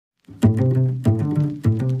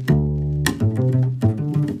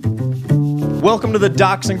Welcome to the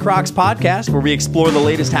Docs and Crocs podcast, where we explore the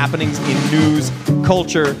latest happenings in news,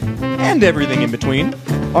 culture, and everything in between.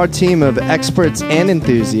 Our team of experts and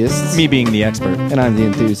enthusiasts, Me being the expert. and I'm the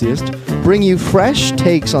enthusiast, bring you fresh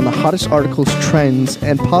takes on the hottest articles, trends,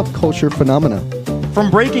 and pop culture phenomena.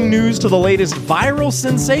 From breaking news to the latest viral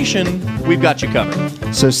sensation, we've got you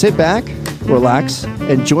covered. So sit back, relax,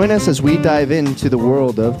 and join us as we dive into the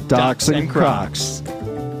world of Docs and Crocs.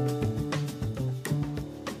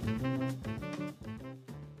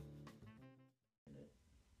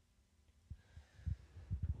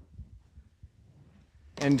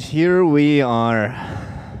 And here we are.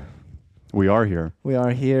 We are here. We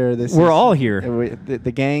are here. We're all here.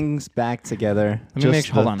 The gang's back together. Let me make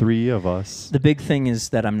sure, hold the on. three of us. The big thing is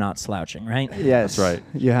that I'm not slouching, right? Yes. That's right.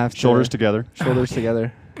 You have to. Shoulders together. Shoulders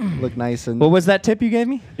together. Look nice and... What was that tip you gave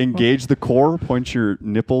me? Engage the core. Point your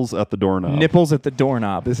nipples at the doorknob. Nipples at the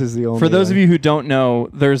doorknob. This is the only For those way. of you who don't know,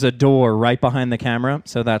 there's a door right behind the camera,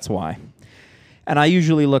 so that's why. And I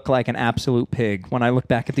usually look like an absolute pig when I look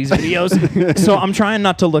back at these videos, so I'm trying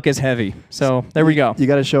not to look as heavy. So there we go. You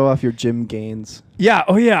got to show off your gym gains. Yeah,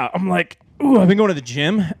 oh yeah. I'm like, ooh, I've been going to the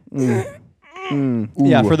gym.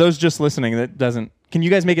 Yeah, for those just listening, that doesn't... Can you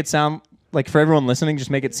guys make it sound... Like, for everyone listening, just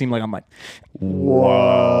make it seem like I'm like...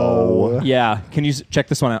 Whoa. Yeah, can you check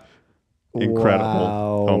this one out? Incredible.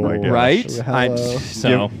 Wow. Oh my gosh. Right? Hello.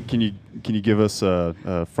 So... Can you give us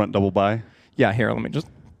a front double by? Yeah, here, let me just...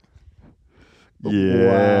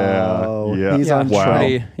 Yeah. Wow. Yeah. He's on wow.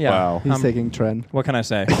 trend. Yeah. Wow. He's taking trend. What can I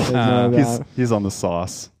say? He's on the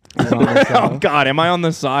sauce. Oh, God, am I on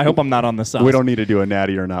the side? I hope I'm not on the side. We don't need to do a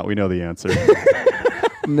natty or not. We know the answer.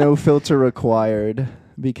 No filter required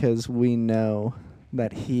because we know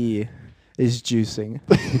that he is juicing.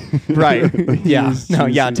 Right. Yeah. He's No,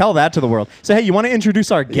 yeah, juicing. tell that to the world. So, hey, you want to introduce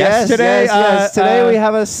our guest Yes, today? yes. Today we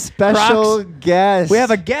have a special Crocs. guest. We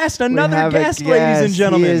have a guest, another We have a guest, ladies and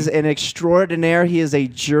gentlemen. He is an extraordinaire. He is a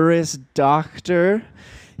Juris Doctor.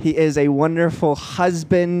 He is a wonderful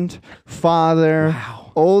husband, father,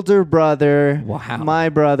 older brother. Wow. My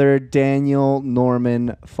brother, Daniel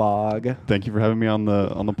Norman Fogg. Thank you for having me on the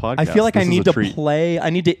podcast. I feel like This I is need a to treat. play. I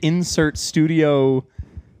need to insert studio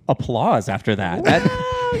applause after that.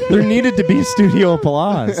 There needed to be studio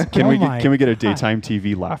applause. Can we my get a God. daytime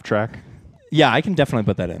TV laugh track? Yeah, I can definitely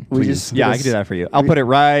put that in. We Please. just- Yeah, I we can do just- that for you. I'll put it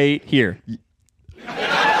right here.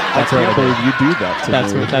 I can't believe you do that to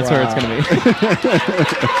me. That's where it's going to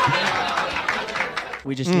be.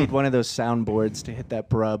 We just need one of those soundboards to hit that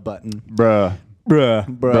bruh button. Bruh.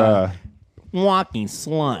 Bruh. Bruh. Walking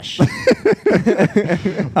slush.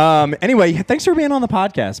 Anyway, thanks for being on the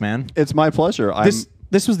podcast, man. It's my pleasure.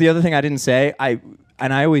 This was the other thing I didn't say. I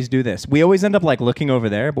always do this. We always end up like looking over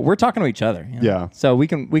there, but we're talking to each other. You know? Yeah. So we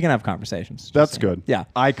can have conversations. Just That's saying. good. Yeah.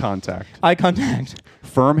 Eye contact. Eye contact.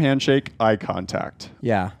 Firm handshake, eye contact.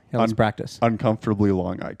 Yeah. Let's practice. Uncomfortably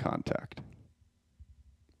long eye contact.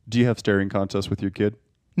 Do you have staring contests with your kid?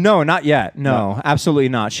 No, not yet. No, absolutely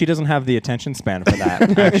not. She doesn't have the attention span for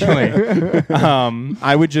that, actually.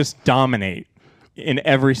 I would just dominate in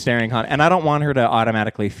every staring con. And I don't want her to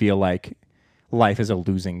automatically feel like life is a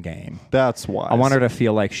losing game. That's why. I want her to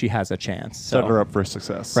feel like she has a chance. set So. her up for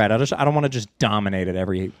success. Right. I don't want to just dominate at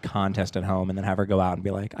every contest at home and then have her go out and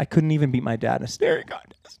be like, I couldn't even beat my dad in a staring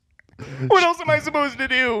contest. What else am I supposed to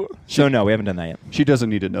do? So no, we haven't done that yet. She doesn't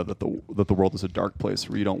need to know that the world is a dark place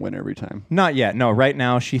where you don't win every time. Not yet. No, right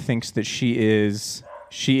now she thinks that she is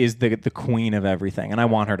the queen of everything, and I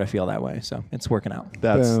want her to feel that way. So it's working out.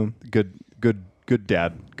 That's Boom. good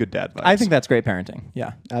dad vibes. I think that's great parenting.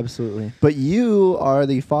 Yeah. Absolutely. But you are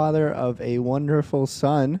the father of a wonderful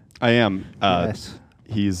son. I am. Yes.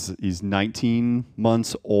 He's 19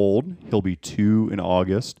 months old. He'll be 2 in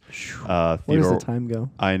August. Where does the time go?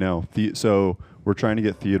 I know. So we're trying to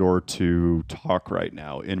get Theodore to talk right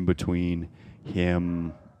now in between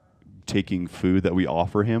him taking food that we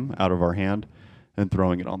offer him out of our hand and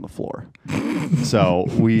throwing it on the floor. So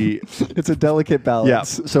It's a delicate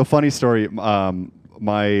balance. yeah. So funny story.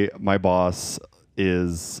 My boss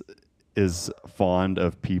is fond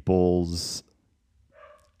of people's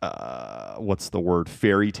what's the word?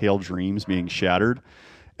 Fairy tale dreams being shattered.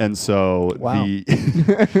 And so Wow.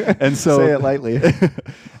 and so Say it lightly.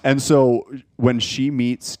 and so when she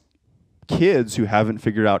meets kids who haven't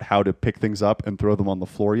figured out how to pick things up and throw them on the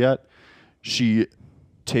floor yet, she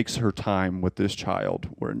takes her time with this child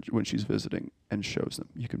when she's visiting and shows them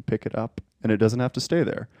you can pick it up and it doesn't have to stay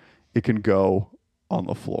there. It can go on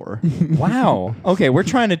the floor. Wow. Okay, we're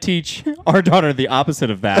trying to teach our daughter the opposite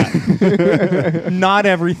of that. Not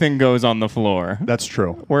everything goes on the floor. That's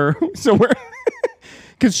true. We're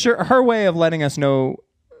because her way of letting us know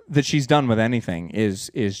that she's done with anything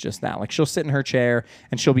is just that. Like she'll sit in her chair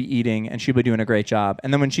and she'll be eating and she'll be doing a great job.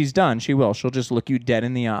 And then when she's done, she'll just look you dead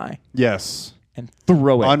in the eye Yes. and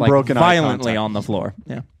throw it Unbroken eye violently contact. on the floor.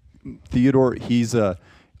 Yeah. Theodore, he's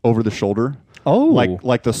over the shoulder. Oh.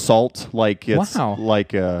 Like the salt, like it's Wow.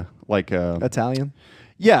 like Italian.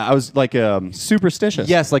 yeah, I was like Superstitious.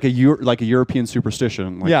 yes, like a European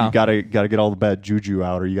superstition. Like Yeah. you gotta get all the bad juju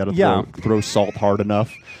out, or you gotta Yeah. throw salt hard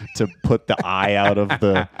enough to put the eye out of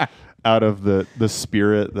the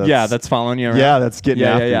spirit. That's following you around. yeah, that's getting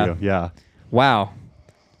Yeah, after yeah. you. Yeah, Wow.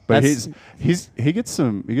 but That's- he gets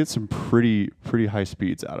some pretty high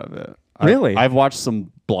speeds out of it. Really? I've watched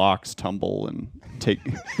some blocks tumble and take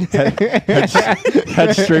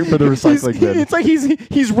head straight for the recycling bin. It's like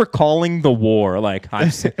he's recalling the war. Like,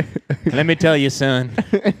 let me tell you, son,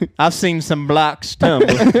 I've seen some blocks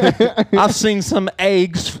tumble. I've seen some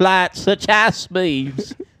eggs fly at such high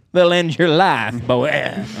speeds they'll end your life, boy.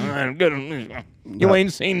 You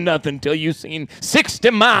ain't seen nothing till you seen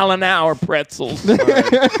 60-mile-an-hour pretzels.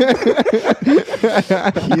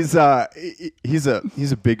 He's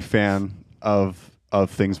a big fan of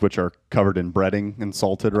things which are covered in breading and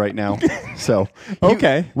salted right now. So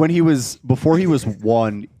Okay. before he was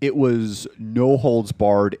 1, it was no holds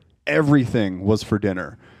barred. Everything was for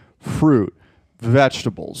dinner: fruit,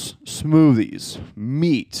 vegetables, smoothies,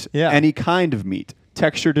 meat, Yeah. any kind of meat.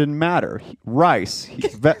 Texture didn't matter. Rice,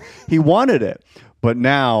 he wanted it. But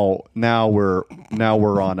now we're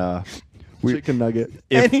on a Chicken nugget.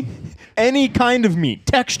 Any kind of meat,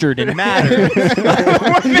 texture didn't matter.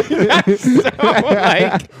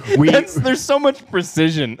 There's so much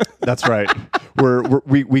precision. That's right.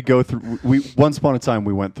 We go through. Once upon a time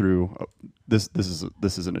we went through. This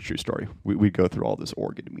isn't a true story. We go through all this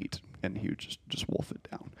organ meat, and he would just wolf it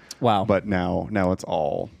down. Wow. But now it's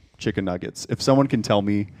all chicken nuggets. If someone can tell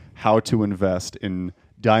me how to invest in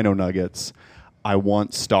Dino nuggets, I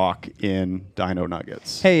want stock in Dino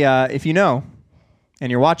nuggets. Hey, if you know,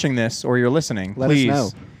 and you're watching this or you're listening, Let us please, know.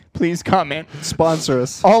 please comment. Sponsor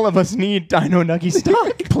us. All of us need Dino Nuggie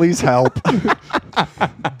stock. Please help.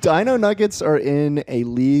 Dino Nuggets are in a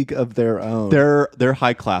league of their own. They're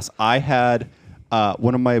high class. I had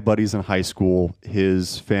one of my buddies in high school.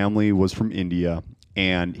 His family was from India,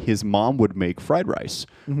 and his mom would make fried rice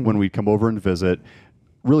when we'd come over and visit.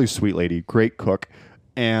 Really sweet lady, great cook.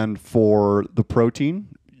 And for the protein,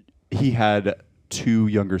 he had 2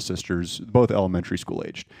 younger sisters, both elementary school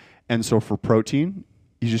aged. And so for protein,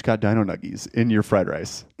 you just got Dino Nuggies in your fried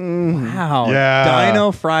rice. Wow. Yeah.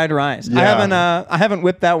 Dino fried rice. Yeah. I haven't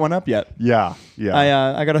whipped that one up yet. Yeah.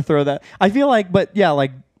 I got to throw that. I feel like, but yeah,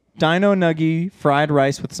 like Dino Nuggie fried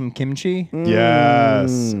rice with some kimchi.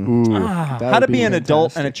 Yes. Ooh. That How would to be be an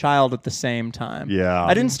adult fantastic. and a child at the same time. Yeah.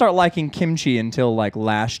 I didn't start liking kimchi until like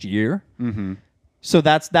last year. Mm-hmm. So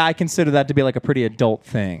I consider that to be like a pretty adult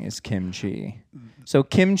thing, is kimchi. So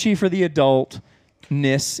kimchi for the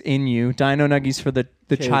adultness in you, Dino Nuggies for the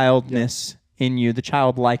childness in you, the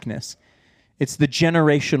childlikeness. It's the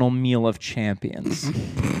generational meal of champions.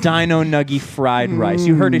 Dino Nuggie fried rice.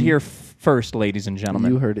 You heard it here first, ladies and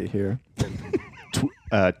gentlemen. You heard it here.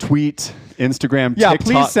 Tweet, Instagram, Yeah, TikTok,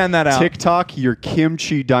 please send that out. TikTok your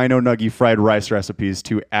kimchi Dino Nuggie fried rice recipes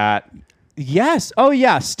to Yes. Oh,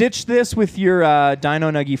 yeah. Stitch this with your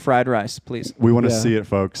Dino Nuggie fried rice, please. We want to Yeah. see it,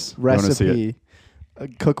 folks. We wanna see it.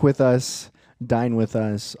 Recipe. Cook with us. Dine with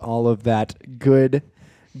us. All of that good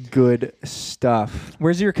stuff.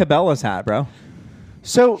 Where's your Cabela's hat, bro?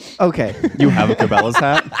 So, okay. You have a Cabela's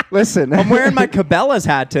hat? Listen. I'm wearing my Cabela's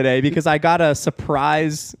hat today because I got a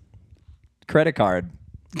surprise credit card.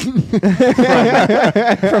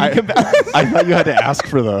 I thought you had to ask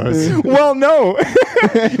for those. Well, no.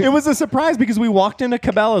 It was a surprise because we walked into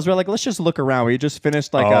Cabela's. We're like, let's just look around. We just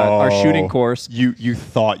finished like our shooting course. You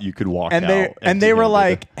thought you could walk And out. they empty-handed. were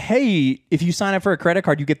like, hey, if you sign up for a credit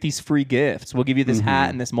card, you get these free gifts. We'll give you this hat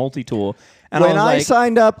and this multi-tool. And When I I was like,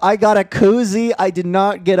 signed up, I got a koozie. I did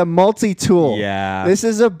not get a multi-tool. Yeah. This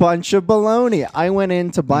is a bunch of baloney. I went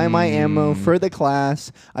in to buy my ammo for the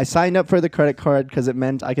class. I signed up for the credit card because it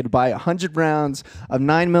meant I could buy 100 rounds of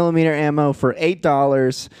 9mm ammo for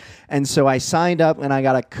 $8. And so I signed up and I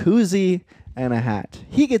got a koozie and a hat.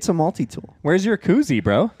 He gets a multi-tool. where's your koozie,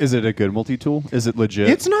 bro? Is it a good multi-tool? Is it legit?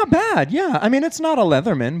 It's not bad. Yeah. I mean, it's not a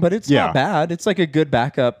Leatherman, but it's Yeah. not bad. It's like a good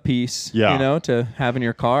backup piece, Yeah. you know, to have in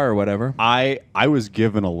your car or whatever. I was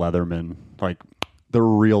given a Leatherman, like the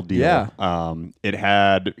real deal. Yeah. It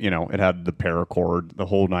had the paracord, the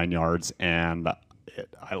whole 9 yards, and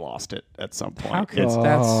I lost it at some point. That's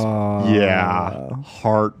Yeah,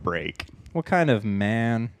 heartbreak. what kind of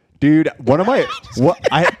man? Dude, one of my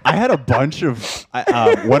I had a bunch of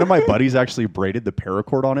one of my buddies actually braided the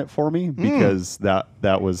paracord on it for me because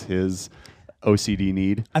that was his OCD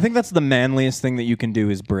need. I think that's the manliest thing that you can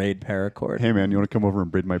do is braid paracord. Hey man, you want to come over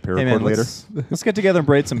and braid my paracord Hey man, later? let's get together and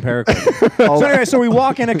braid some paracord. So anyway, so we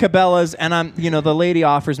walk into Cabela's and I'm, the lady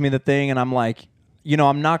offers me the thing and I'm like,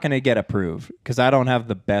 I'm not going to get approved because I don't have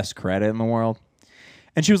the best credit in the world.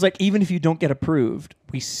 And she was like, even if you don't get approved,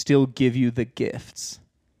 we still give you the gifts.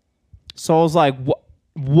 So I was like,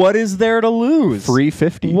 what is there to lose?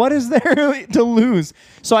 $350. What is there to lose?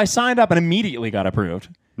 So I signed up and immediately got approved.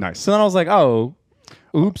 Nice. So then I was like, oh,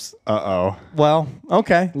 oops. Uh-oh. Well,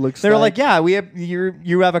 okay. Looks they were like- like, yeah,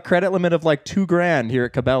 you have a credit limit of like $2,000 here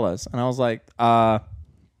at Cabela's. And I was like,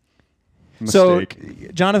 Mistake. So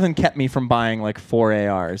Jonathan kept me from buying like 4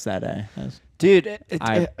 ARs that day. Dude,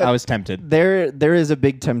 I was tempted. there is a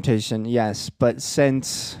big temptation, yes, but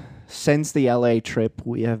since the LA trip,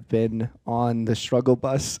 we have been on the struggle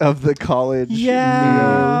bus of the college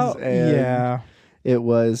meals, and it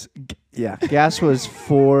was gas was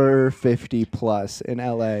 $4.50 plus in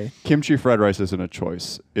LA. Kimchi fried rice isn't a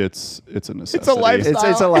choice. It's a necessity. It's a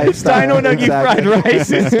lifestyle. It's a lifestyle. Dino Nuggie Exactly. fried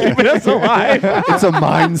rice is keeping us alive. It's a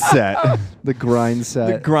mindset. The grind set.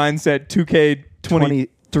 The grind set 2K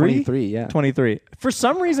 23, yeah. 23. For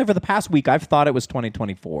some reason, for the past week, I've thought it was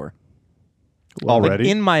 2024. Already?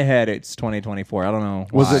 Like in my head, it's 2024. I don't know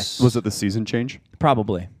why. Was it the season change?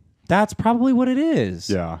 Probably. That's probably what it is.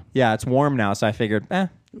 Yeah. Yeah, it's warm now, so I figured,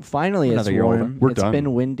 Finally, it's Another year older. warm. We're It's done.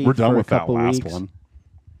 been windy We're done for with a couple that last weeks. one.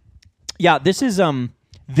 Yeah, this is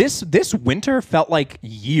this winter felt like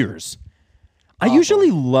years. I usually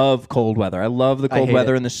love cold weather. I love the cold hate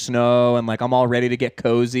weather it. and the snow and like I'm all ready to get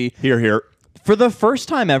cozy. Here. For the first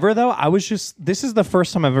time ever though, this is the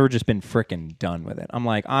first time I've ever just been frickin' done with it. I'm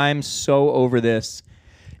like, I'm so over this.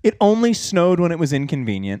 It only snowed when it was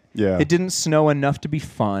inconvenient. Yeah. It didn't snow enough to be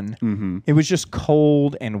fun. Mm-hmm. It was just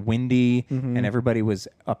cold and windy and everybody was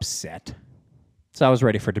upset. So I was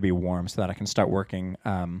ready for it to be warm so that I can start working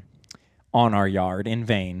on our yard in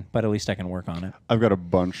vain, but at least I can work on it. I've got a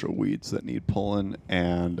bunch of weeds that need pulling,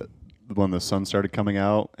 and when the sun started coming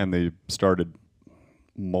out and they started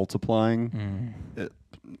multiplying,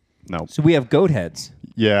 no. So we have goat heads.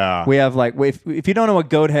 Yeah. We have like, if you don't know what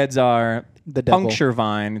goat heads are, The devil. puncture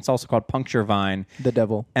vine. It's also called puncture vine. The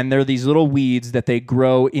devil. And they're these little weeds that they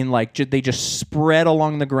grow in like, they just spread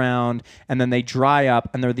along the ground and then they dry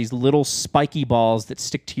up and they're these little spiky balls that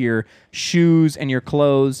stick to your shoes and your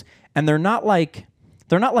clothes. And they're not like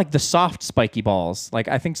the soft spiky balls. Like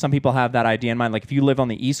I think some people have that idea in mind. Like if you live on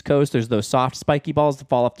the East Coast, there's those soft spiky balls that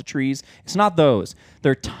fall off the trees. It's not those.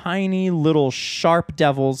 They're tiny little sharp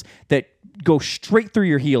devils that go straight through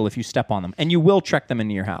your heel if you step on them, and you will trek them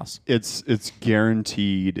into your house. It's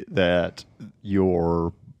guaranteed that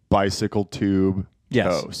your bicycle tube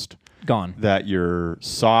toast. Gone. That your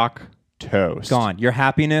sock toast. Gone. Your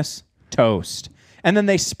happiness, toast. And then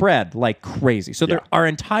they spread like crazy. So they're our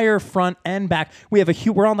entire front and back. We have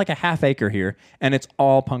we're on like a half acre here, and it's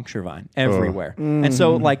all puncture vine everywhere. And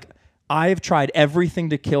so like I've tried everything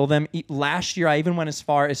to kill them. Last year, I even went as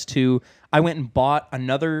far as I went and bought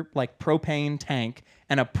another like propane tank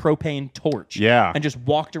and a propane torch. Yeah. And just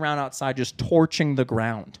walked around outside just torching the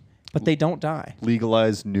ground. But they don't die.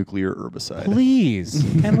 Legalize nuclear herbicide. Please.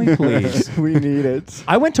 Can we please? We need it.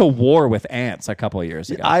 I went to war with ants a couple of years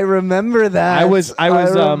ago. I remember that. I was I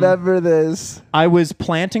remember this. I was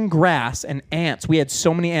planting grass and ants. We had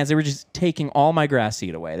so many ants. They were just taking all my grass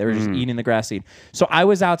seed away. They were just eating the grass seed. So I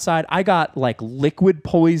was outside. I got like liquid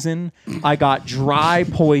poison. I got dry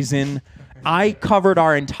poison. I covered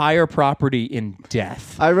our entire property in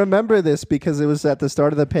death. I remember this because it was at the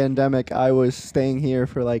start of the pandemic. I was staying here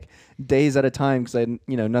for like days at a time because I had,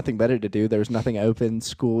 nothing better to do. There was nothing open.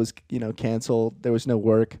 School was, canceled. There was no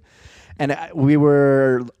work. And we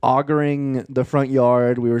were augering the front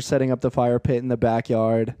yard. We were setting up the fire pit in the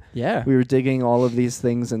backyard. Yeah. We were digging all of these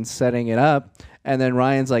things and setting it up. And then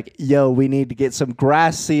Ryan's like, yo, we need to get some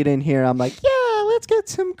grass seed in here. I'm like, yeah, let's get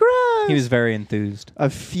some grass. He was very enthused. A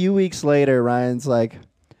few weeks later, Ryan's like,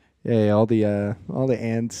 hey, all the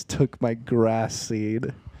ants took my grass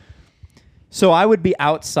seed. So I would be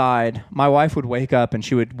outside. My wife would wake up and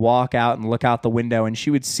she would walk out and look out the window and she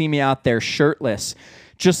would see me out there shirtless,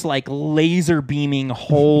 just like laser beaming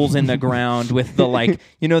holes in the ground with the like,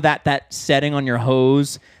 that setting on your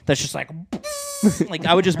hose that's just like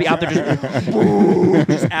I would just be out there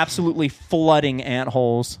just absolutely flooding ant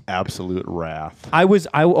holes. Absolute wrath. I was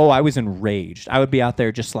enraged. I would be out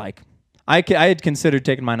there just like I had considered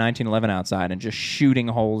taking my 1911 outside and just shooting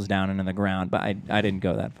holes down into the ground, but I didn't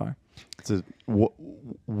go that far.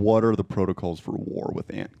 What are the protocols for war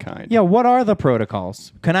with ant kind? Yeah, what are the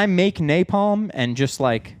protocols? Can I make napalm and just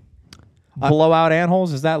like blow out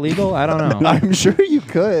antholes? Is that legal? I don't know. I'm sure you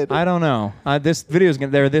could. I don't know. This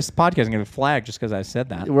podcast is gonna be flagged just because I said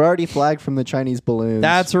that. We're already flagged from the Chinese balloons.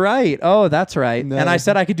 That's right. Oh, that's right. No. And I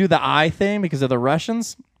said I could do the eye thing because of the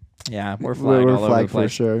Russians. Yeah, we're flagged. We're all over flagged the for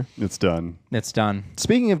place. sure. It's done. It's done.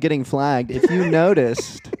 Speaking of getting flagged, if you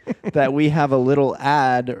noticed that we have a little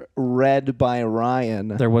ad read by Ryan,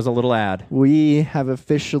 There was a little ad. we have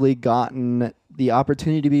officially gotten the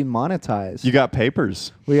opportunity to be monetized. You got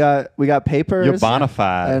papers. We got papers. You're bona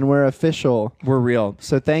fide. and we're official. We're real.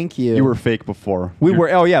 So thank you. You were fake before. We were.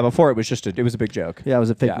 Oh yeah. Before it was just it was a big joke. Yeah, it was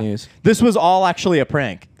a fake Yeah. news. This was all actually a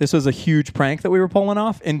prank. This was a huge prank that we were pulling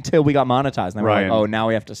off until we got monetized. And then we're like, Ryan. oh, now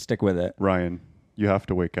we have to stick with it. Ryan, you have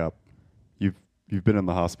to wake up. You've been in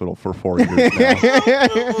the hospital for 4 years now.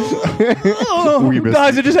 Oh, We missed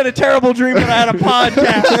guys, you. I just had a terrible dream that I had a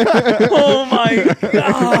podcast. Oh my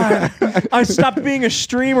god! I stopped being a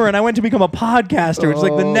streamer and I went to become a podcaster. It's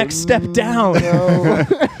like the next step down. No.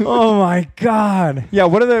 Oh my god! Yeah.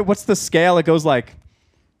 What's the scale? It goes like,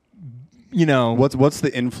 What's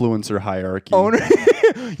the influencer hierarchy? owner.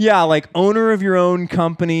 Yeah, like owner of your own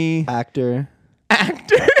company. Actor.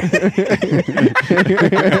 Actor.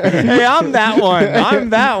 Hey, I'm that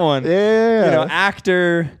one. Yeah.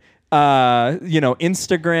 Actor.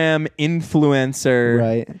 Instagram influencer.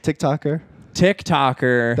 Right. TikToker.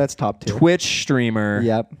 TikToker. That's top tier. Twitch streamer.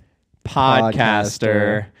 Yep.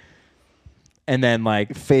 Podcaster. And then like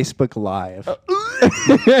Facebook Live.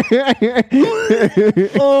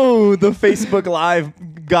 oh, the Facebook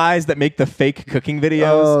Live guys that make the fake cooking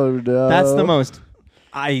videos. Oh no. That's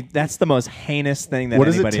the most heinous thing that What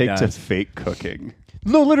does it anybody take to does. fake cooking?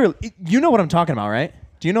 No, literally, you know what I'm talking about, right?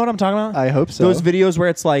 Do you know what I'm talking about? I hope so. Those videos where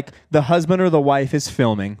it's like the husband or the wife is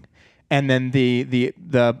filming, and then the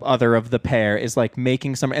other of the pair is like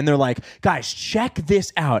making some, and they're like, guys, check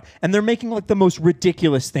this out. And they're making like the most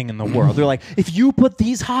ridiculous thing in the world. They're like, if you put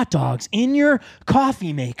these hot dogs in your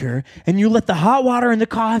coffee maker and you let the hot water in the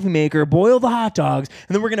coffee maker boil the hot dogs,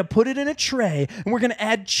 and then we're going to put it in a tray and we're going to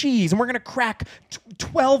add cheese and we're going to crack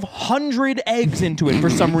 1,200 eggs into it for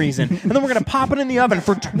some reason. And then we're going to pop it in the oven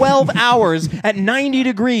for 12 hours at 90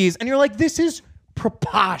 degrees. And you're like, this is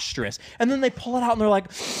preposterous. And then they pull it out and they're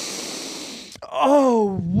like,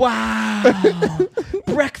 oh, wow.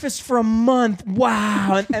 Breakfast for a month.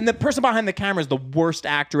 Wow. And the person behind the camera is the worst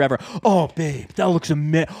actor ever. Oh, babe, that looks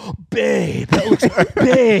amazing. Babe,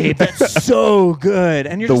 that's so good.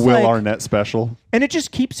 And you're The just Will like, Arnett special. and it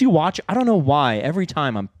just keeps you watching. I don't know why. Every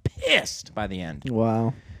time I'm pissed by the end.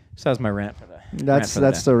 Wow. So that was my rant for the That's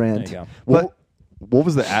the rant. There you go. But What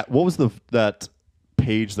was that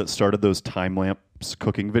page that started those time lapse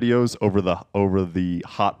cooking videos over the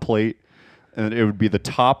hot plate? And it would be the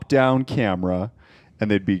top-down camera,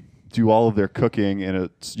 and they'd do all of their cooking, and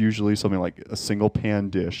it's usually something like a single pan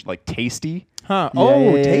dish, like Tasty. Huh. Yeah,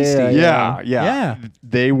 Oh, yeah, tasty. yeah, Yeah.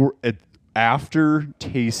 They were after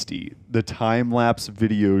Tasty, the time-lapse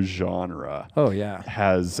video genre Oh, yeah.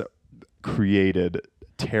 has created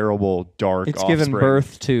terrible, dark It's given offspring.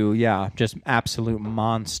 birth to, just absolute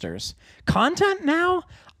monsters. Content now,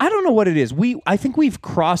 I don't know what it is. I think we've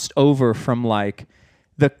crossed over from like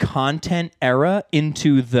the content era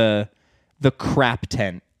into the crap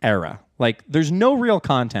tent era. Like there's no real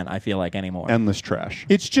content, I feel like, anymore. Endless trash.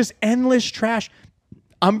 It's just endless trash.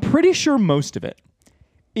 I'm pretty sure most of it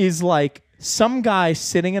is like some guy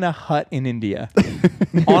sitting in a hut in India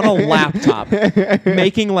on a laptop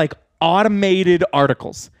making like automated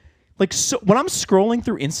articles. Like, so when I'm scrolling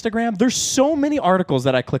through Instagram, there's so many articles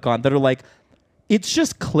that I click on that are like, it's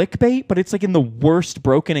just clickbait, but it's like in the worst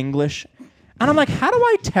broken English. And I'm like, how do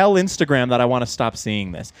I tell Instagram that I want to stop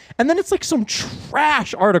seeing this? And then it's like some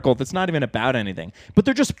trash article that's not even about anything, but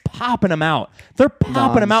they're just popping them out. They're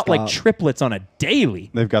popping them out like Nonstop. triplets on a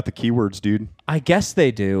daily. They've got the keywords, dude. I guess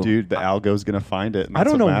they do. Dude, the algo's going to find it. And I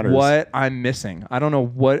that's don't know matters. what I'm missing.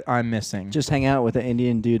 just hang out with an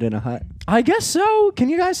Indian dude in a hut. I guess so. Can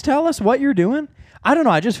you guys tell us what you're doing? I don't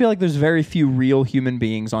know. I just feel like there's very few real human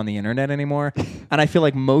beings on the internet anymore. And I feel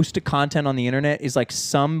like most content on the internet is like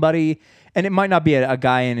somebody, and it might not be a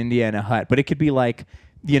guy in India in a hut, but it could be like,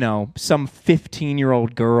 some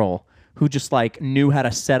 15-year-old girl who just like knew how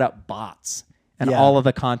to set up bots. And Yeah. all of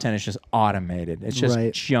the content is just automated. It's just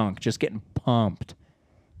Right. junk, just getting pumped.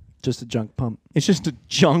 Just a junk pump. It's just a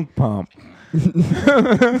junk pump.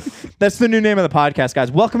 That's the new name of the podcast,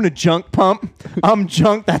 guys. Welcome to Junk Pump. I'm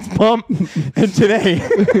Junk, that's Pump. And today,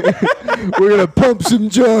 We're gonna pump some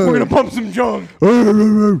junk. we're going to pump some junk.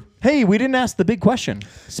 Hey, we didn't ask the big question.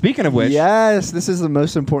 Speaking of which, Yes, this is the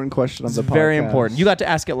most important question on it's the podcast. very important. You got to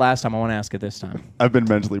ask it last time. I want to ask it this time. I've been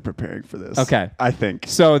mentally preparing for this. Okay. I think.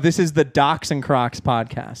 So this is the Docs and Crocs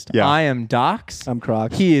podcast. Yeah. I am Docs. I'm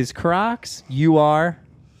Crocs. He is Crocs. You are.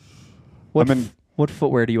 What I'm in- what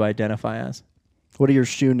footwear do you identify as? What are your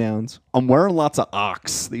shoe nouns? I'm wearing lots of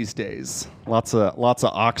Ox these days. Lots of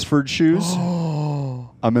Oxford shoes.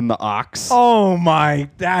 I'm in the Ox. Oh my,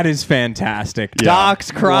 that is fantastic. Yeah.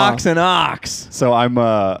 Docs, Crocs, and Ox. So I'm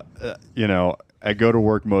I go to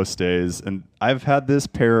work most days, and I've had this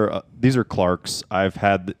pair. These are Clarks. I've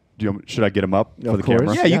had. Should I get them up for the course.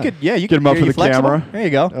 camera? Yeah, you could. Yeah, you Get could 'em up are for you the flexible? camera. There you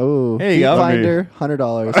go. Oh, There you go. Finder,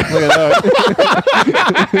 $100. Look at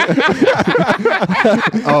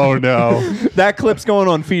that. Oh no. That clip's going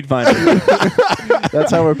on Feed Finder.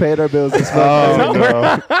 That's how we're paying our bills this month. Oh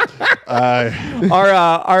no.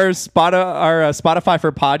 Our Spotify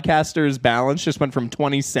for podcasters balance just went from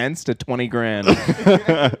 20 cents to 20 grand.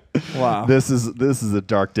 Wow. This is a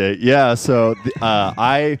dark day. Yeah. So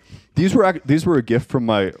these were a gift from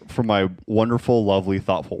my wonderful, lovely,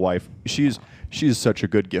 thoughtful wife. She's such a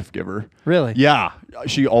good gift giver. Really? Yeah.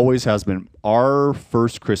 She always has been. Our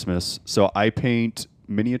first Christmas. So I paint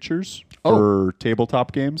miniatures for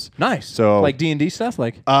tabletop games. Nice. So like D&D stuff?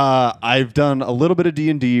 Like I've done a little bit of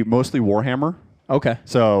D&D, mostly Warhammer. okay.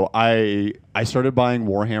 So I started buying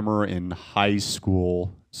Warhammer in high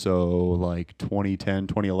school. So like 2010,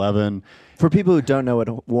 2011. For people who don't know what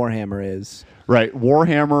Warhammer is, Right.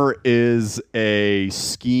 Warhammer is a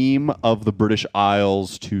scheme of the British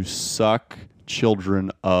Isles to suck children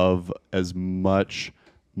of as much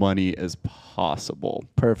money as possible.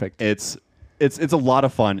 perfect. It's a lot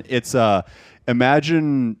of fun. It's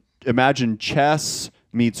imagine chess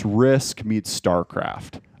meets Risk meets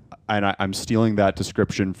StarCraft. And I'm stealing that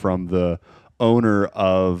description from the owner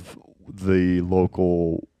of the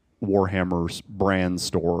local Warhammer brand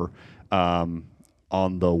store on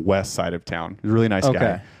the west side of town. He's a really nice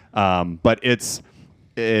Okay. guy. But it's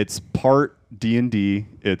part D&D.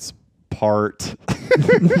 It's part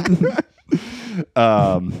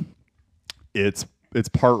it's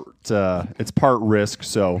part Risk.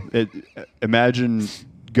 So imagine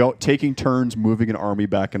taking turns moving an army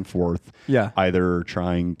back and forth. Yeah. Either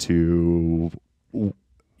trying to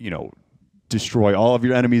destroy all of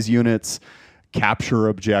your enemy's units, capture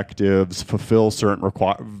objectives, fulfill certain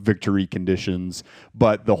victory conditions.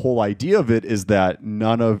 But the whole idea of it is that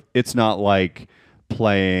it's not like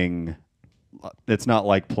playing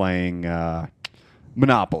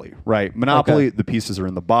Monopoly, right? Monopoly, Okay. the pieces are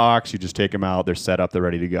in the box. You just take them out. They're set up. They're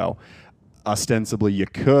ready to go. Ostensibly, you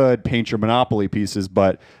could paint your Monopoly pieces,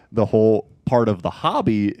 but the whole part of the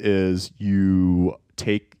hobby is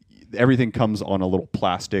everything comes on a little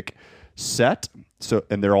plastic set. So,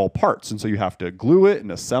 and they're all parts. And so you have to glue it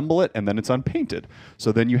and assemble it, and then it's unpainted.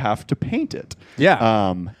 So then you have to paint it.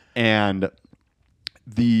 Yeah. And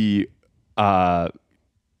the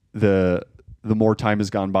more time has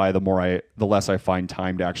gone by, the less I find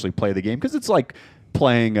time to actually play the game, because it's like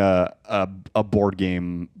playing a board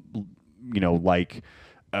game, like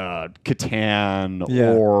Catan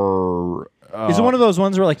Yeah. or. Is it one of those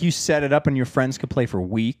ones where like you set it up and your friends could play for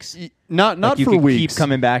weeks? Not Like you for could weeks. keep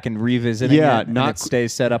coming back and revisiting Yeah, it, and not it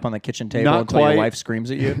stays set up on the kitchen table not until quite. your wife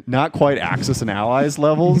screams at you. Not quite Axis and Allies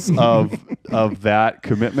levels of that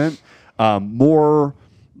commitment. More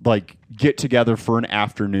like get together for an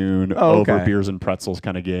afternoon over okay. beers and pretzels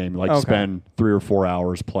kind of game. Like Okay. spend 3 or 4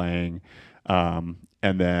 hours playing, and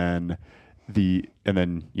then the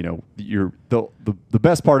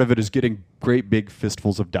best part of it is getting great big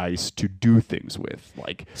fistfuls of dice to do things with,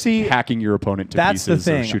 like hacking your opponent to that's the pieces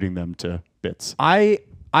or thing. shooting them to bits.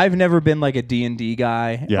 I've never been like a D&D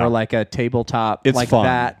guy Yeah. or like a tabletop It's like fun.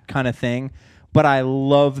 that kind of thing, but I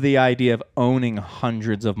love the idea of owning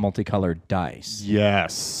hundreds of multicolored dice.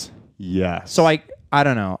 Yes. So I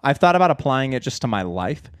don't know. I've thought about applying it just to my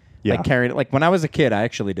life. Yeah. I carried like when I was a kid, I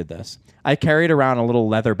actually did this. I carried around a little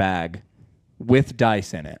leather bag with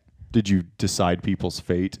dice in it. Did you decide people's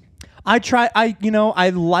fate? I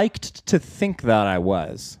liked to think that I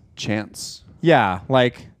was. Chance Yeah,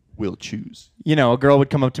 like, will choose. a girl would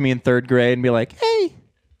come up to me in 3rd grade and be like, "Hey, you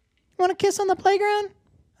want a kiss on the playground?" And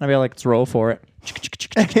I'd be like, "Let's roll for it."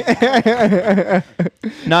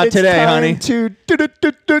 Not It's today, time honey.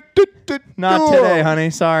 Not today, honey.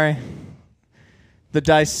 Sorry. The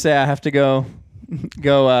dice say I have to go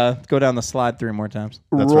down the slide 3 more times.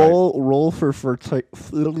 That's roll for flirtation.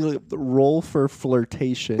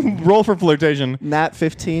 Roll for flirtation. Nat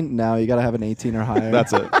 15. No, you gotta have an 18 or higher.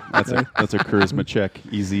 That's a charisma check.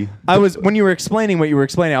 Easy. When you were explaining what you were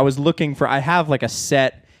explaining, I was looking for. I have like a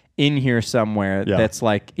set in here somewhere Yeah. that's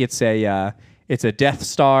like it's a Death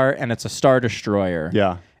Star and it's a Star Destroyer.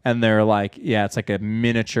 Yeah. And they're like, it's like a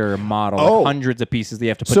miniature model, Oh. like hundreds of pieces that you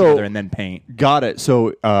have to put together and then paint. Got it.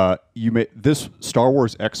 So you may this Star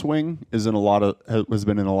Wars X-wing has been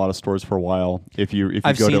in a lot of stores for a while. If you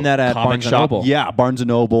I've go seen to that at comic Barnes & shop, Noble. yeah, Barnes and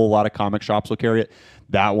Noble, a lot of comic shops will carry it.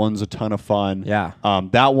 That one's a ton of fun. Yeah.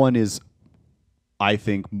 That one is, I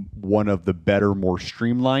think, one of the better, more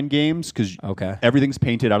streamlined games because everything's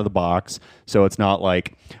painted out of the box. So it's not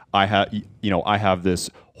like I have this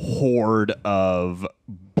horde of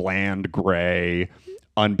bland gray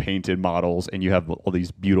unpainted models and you have all these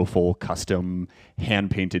beautiful custom hand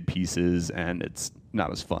painted pieces, and it's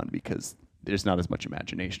not as fun because there's not as much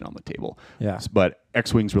imagination on the table. But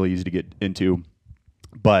X-Wing's really easy to get into.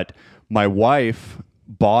 But my wife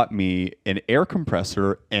bought me an air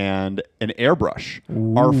compressor and an airbrush.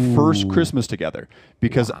 Our first Christmas together,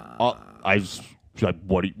 because I was like,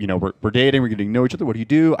 what do you, we're dating, we're getting to know each other. What do you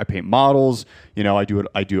do? I paint models. I do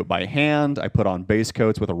it by hand. I put on base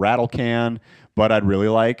coats with a rattle can, but I'd really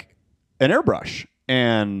like an airbrush.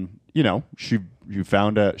 And she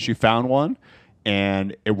found one,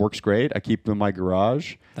 and it works great. I keep them in my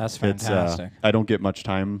garage. That's fantastic. I don't get much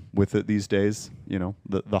time with it these days.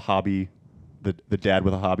 The hobby. The dad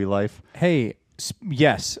with a hobby life. Hey,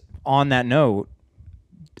 yes. On that note,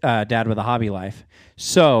 dad with a hobby life.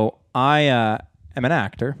 So I am an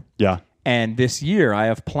actor. Yeah. And this year I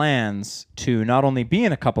have plans to not only be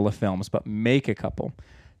in a couple of films, but make a couple.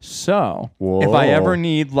 So if I ever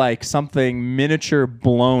need like something miniature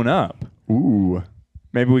blown up,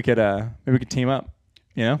 maybe we could team up.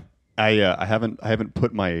 I haven't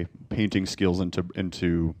put my painting skills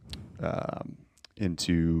into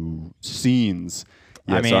scenes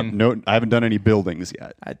yet. I haven't done any buildings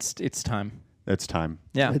yet. It's time. It's time.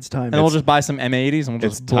 Yeah, it's time. And we'll just buy some M80s and we'll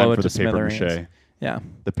just blow it to smithereens. Mache. Yeah,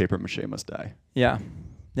 the paper mache must die. Yeah.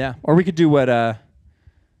 Or we could do what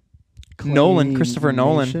Christopher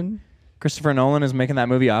Nolan is making that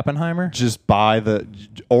movie Oppenheimer. Just buy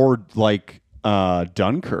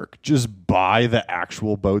Dunkirk. Just buy the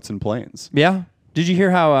actual boats and planes. Yeah. Did you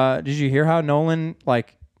hear how Nolan,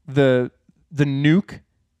 like, the nuke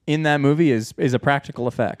in that movie is a practical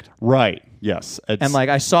effect? Right. Yes. And like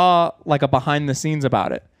I saw like a behind the scenes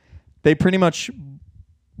about it. They pretty much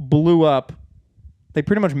blew up. They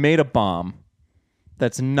pretty much made a bomb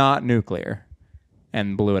that's not nuclear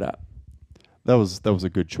and blew it up. That was a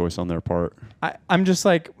good choice on their part. I'm just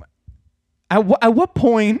like, at what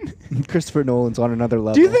point Christopher Nolan's on another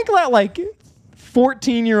level. do you think that like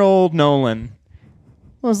 14-year-old Nolan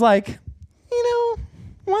was like,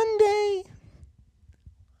 one day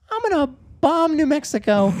I'm going to bomb New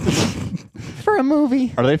Mexico for a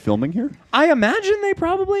movie? Are they filming here? I imagine they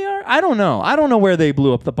probably are. I don't know. I don't know where they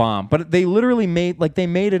blew up the bomb, but they literally made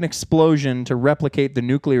an explosion to replicate the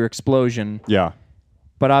nuclear explosion. Yeah.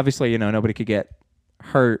 But obviously, nobody could get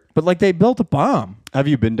hurt. But like they built a bomb. Have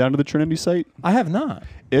you been down to the Trinity site? I have not.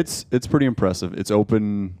 It's pretty impressive. It's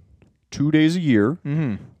open 2 days a year,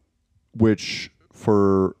 which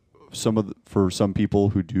for some people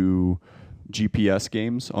who do GPS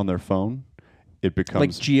games on their phone, it becomes like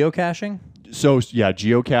geocaching. So yeah,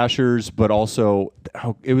 geocachers, but also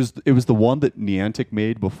it was the one that Niantic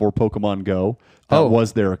made before Pokemon Go. That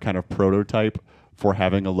was their kind of prototype for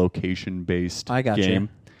having a location-based game.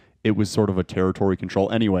 It was sort of a territory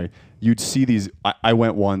control. Anyway, you'd see these. I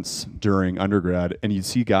went once during undergrad, and you'd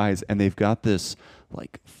see guys, and they've got this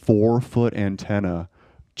like 4-foot antenna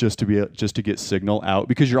just to get signal out,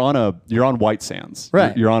 because you're on White Sands,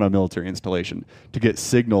 right? You're on a military installation to get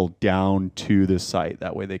signal down to this site.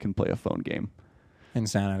 That way, they can play a phone game.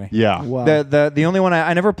 Insanity. Yeah. Wow. The only one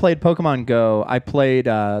I never played Pokemon Go. I played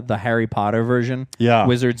the Harry Potter version. Yeah.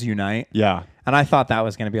 Wizards Unite. Yeah. And I thought that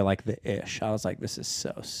was going to be like the ish. I was like, this is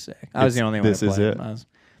so sick. I was the only one this who played. is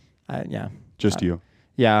it. Yeah. Just you.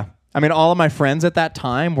 Yeah. I mean, all of my friends at that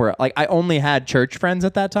time were like, I only had church friends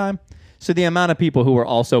at that time. So the amount of people who were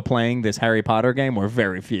also playing this Harry Potter game were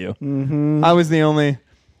very few. Mm-hmm. I'm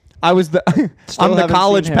the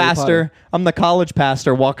college pastor. I'm the college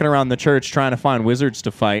pastor walking around the church trying to find wizards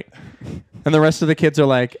to fight. And the rest of the kids are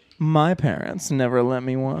like, my parents never let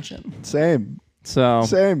me watch it. Same. So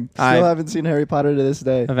Still haven't seen Harry Potter to this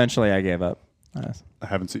day. Eventually I gave up. I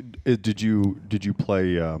haven't seen. Did you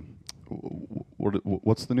play?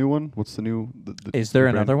 What's the new one? What's the new? Is there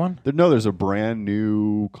another one? There's a brand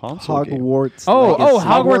new console game. Hogwarts.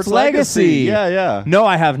 Hogwarts Legacy. Yeah. No,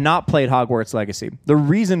 I have not played Hogwarts Legacy. The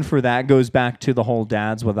reason for that goes back to the whole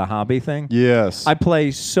dads with a hobby thing. Yes. I play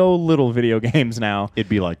so little video games now. It'd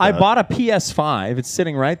be like I that. bought a PS5. It's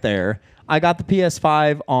sitting right there. I got the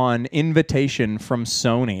PS5 on invitation from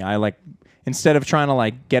Sony. Instead of trying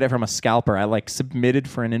to get it from a scalper, I submitted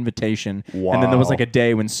for an invitation. Wow. And then there was a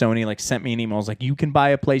day when Sony sent me an email. It was you can buy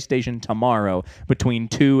a PlayStation tomorrow between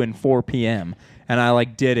 2 and 4 p.m. And I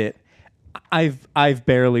did it. I've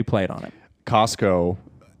barely played on it. Costco,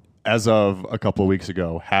 as of a couple of weeks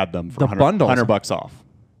ago, had them for The bundles. $100 off.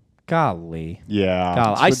 Golly.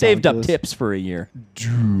 Yeah. I saved up ridiculous. tips for a year.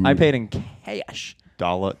 I paid in cash.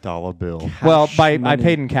 Dollar bill. Well, I money.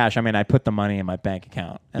 paid in cash. I mean, I put the money in my bank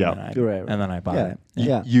account, and Yeah. then I bought it.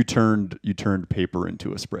 Yeah. You turned paper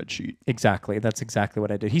into a spreadsheet. Exactly. That's exactly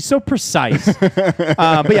what I did. He's so precise.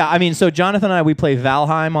 But yeah, I mean, so Jonathan and I, we play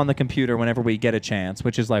Valheim on the computer whenever we get a chance,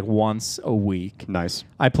 which is once a week. Nice.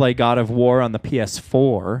 I play God of War on the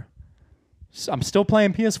PS4. I'm still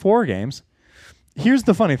playing PS4 games. Here's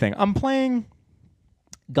the funny thing. I'm playing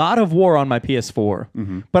God of War on my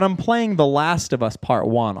PS4, but I'm playing The Last of Us Part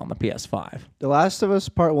 1 on the PS5. The Last of Us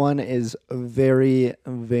Part 1 is very,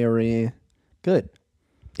 very good.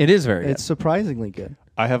 It is very It's surprisingly good.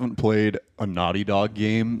 I haven't played a Naughty Dog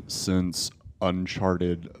game since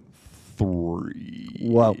Uncharted 3.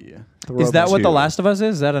 Whoa. good. Is that what Two. The Last of Us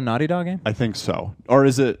is? Is that a Naughty Dog game? I think so. Or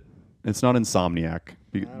is it? It's not Insomniac.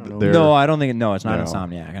 They're- No, I don't think. No, it's not No.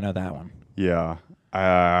 Insomniac. I know that one. Yeah.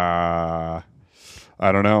 I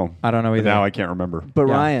don't know. I don't know either. Now I can't remember. But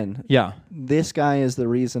Yeah. Ryan, Yeah. this guy is the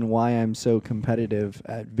reason why I'm so competitive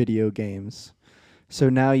at video games. So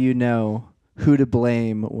now you know who to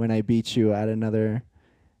blame when I beat you at another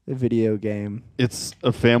video game. It's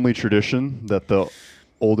a family tradition that the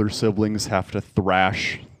older siblings have to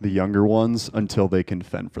thrash the younger ones until they can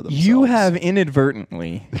fend for themselves. You have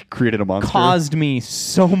inadvertently created a monster. caused me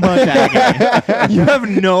so much agony. You have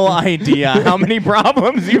no idea how many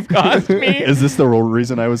problems you've caused me. Is this the real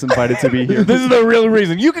reason I was invited to be here? This is the real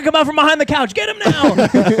reason. You can come out from behind the couch. Get him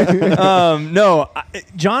now. No,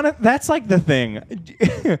 Jonathan, that's the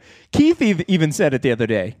thing. Keith even said it the other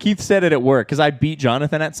day. Keith said it at work because I beat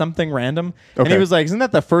Jonathan at something random. And he Okay. was like, isn't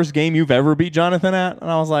that the first game you've ever beat Jonathan at? And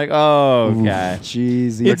I was like, oh, okay.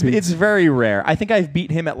 Jeez. It's very rare. I think I've beat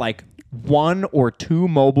him at 1 or 2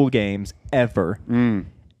 mobile games ever.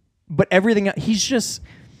 But everything he's just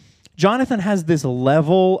Jonathan has this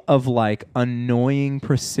level of annoying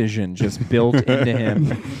precision just built into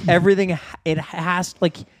him. Everything it has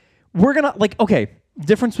we're gonna okay.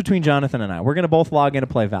 Difference between Jonathan and I. We're gonna both log in to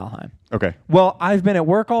play Valheim. Okay. Well, I've been at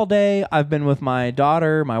work all day. I've been with my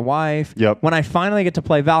daughter, my wife. Yep. When I finally get to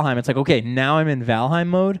play Valheim, it's okay, now I'm in Valheim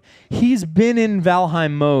mode. He's been in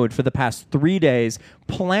Valheim mode for the past 3 days,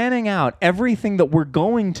 planning out everything that we're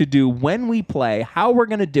going to do when we play, how we're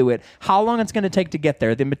going to do it, how long it's going to take to get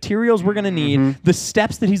there, the materials we're going to need, the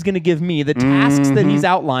steps that he's going to give me, the tasks that he's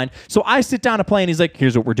outlined. So I sit down to play, and he's like,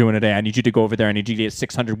 here's what we're doing today. I need you to go over there. I need you to get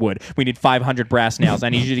 600 wood. We need 500 brass nails. I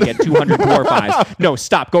need you to get 200 dwarf eyes. No,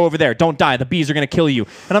 stop. Go over there. Don't die. The bees are going to kill you.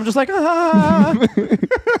 And I'm just like, ah. And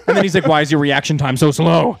then he's like, why is your reaction time so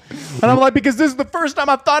slow? And I'm like, because this is the first time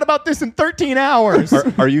I've thought about this in 13 hours.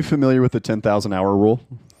 Are you familiar with the 10,000 hour rule?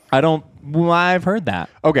 I've heard that.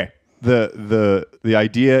 Okay. The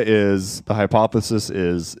idea is, the hypothesis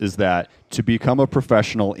is that to become a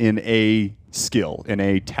professional in a skill, in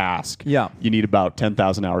a task, Yeah. you need about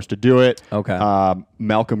 10,000 hours to do it. Okay.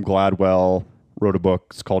 Malcolm Gladwell wrote a book.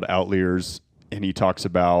 It's called Outliers, and he talks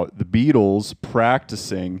about the Beatles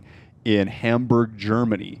practicing in Hamburg,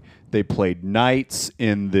 Germany. They played nights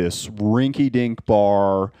in this rinky-dink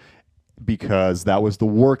bar because that was the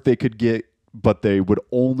work they could get, but they would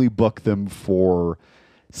only book them for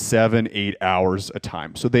 7-8 hours a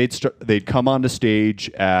time. So they'd come onto stage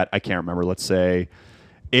at, I can't remember, let's say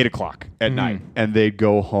 8 o'clock at night, and they'd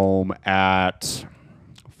go home at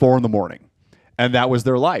 4 a.m. And that was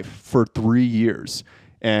their life for 3 years.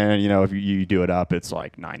 And, if you do it up, it's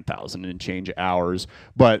 9,000 and change hours.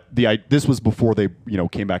 But this was before they,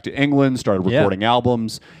 came back to England, started recording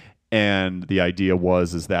albums. And the idea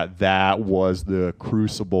was that was the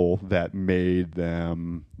crucible that made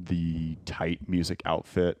them the tight music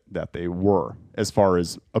outfit that they were as far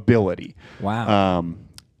as ability. Wow.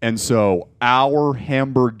 And so our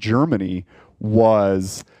Hamburg, Germany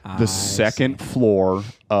was the second floor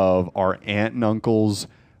of our aunt and uncle's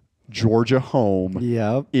Georgia home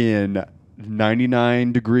Yep. in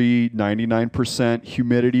 99%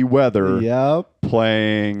 humidity weather, Yep.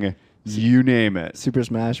 playing you name it. Super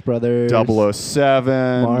Smash Brothers.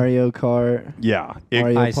 007. Mario Kart. Yeah.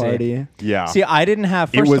 Mario I see. Party. Yeah. See, I didn't have.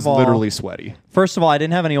 It First was of all, literally sweaty. First of all, I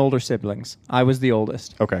didn't have any older siblings. I was the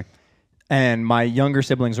oldest, Okay. and my younger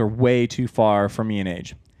siblings are way too far from me in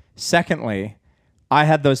age. Secondly, I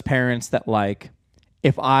had those parents that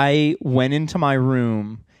if I went into my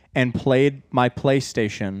room and played my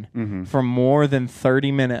PlayStation for more than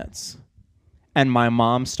 30 minutes and my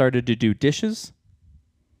mom started to do dishes,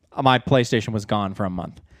 my PlayStation was gone for a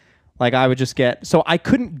month. Like I would just so I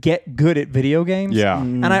couldn't get good at video games. Yeah.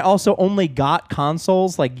 And I also only got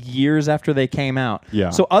consoles like years after they came out. Yeah.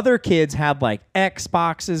 So other kids had like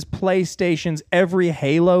Xboxes, PlayStations, every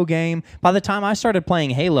Halo game. By the time I started playing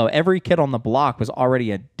Halo, every kid on the block was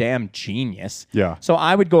already a damn genius. Yeah. So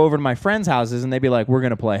I would go over to my friends' houses and they'd be like, we're going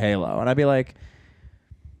to play Halo. And I'd be like,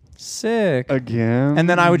 sick. Again? And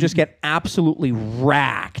then I would just get absolutely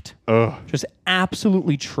racked. Ugh. Just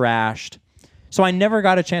absolutely trashed. So I never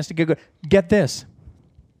got a chance to get good. Get this.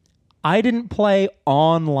 I didn't play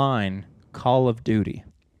online Call of Duty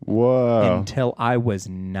Whoa. until I was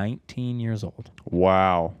 19 years old.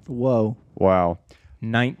 Wow. Whoa. Wow.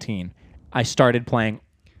 19. I started playing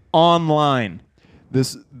online.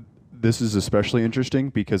 This is especially interesting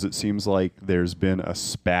because it seems like there's been a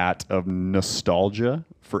spat of nostalgia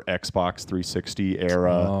for Xbox 360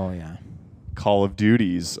 era Oh, yeah. Call of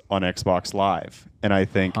Duties on Xbox Live. And I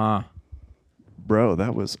think, bro,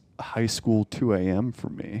 that was high school 2 a.m. for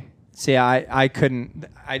me. See, I couldn't.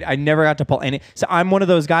 I never got to pull any. So I'm one of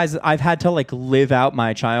those guys that I've had to like live out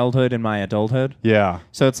my childhood and my adulthood. Yeah.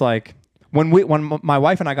 So it's like when my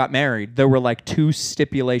wife and I got married, there were like two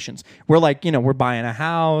stipulations. We're like, we're buying a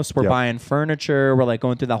house, we're buying furniture, we're like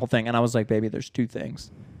going through that whole thing. And I was like, baby, there's two things.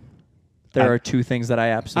 There are two things that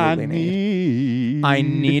I absolutely need. I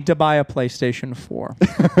need to buy a PlayStation 4.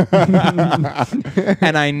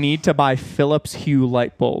 And I need to buy Philips Hue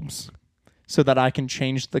light bulbs so that I can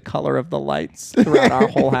change the color of the lights throughout our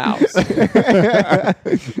whole house.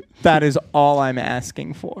 That is all I'm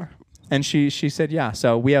asking for. And she said, yeah.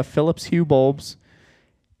 So we have Philips Hue bulbs,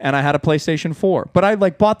 and I had a PlayStation 4. But I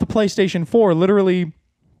like bought the PlayStation 4 literally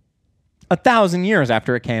 1,000 years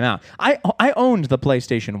after it came out. I owned the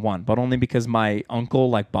PlayStation 1, but only because my uncle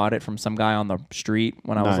like bought it from some guy on the street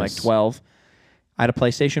when I was like 12. I had a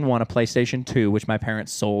PlayStation 1, a PlayStation 2, which my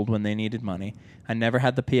parents sold when they needed money. I never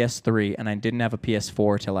had the PS3, and I didn't have a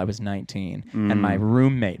PS4 till I was 19. And my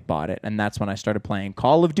roommate bought it, and that's when I started playing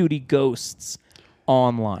Call of Duty Ghosts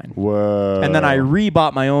online. Whoa. And then I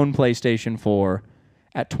rebought my own PlayStation 4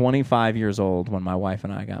 at 25 years old when my wife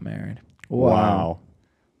and I got married. Wow.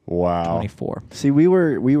 24. See, we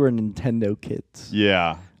were Nintendo kids.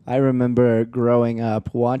 Yeah. I remember growing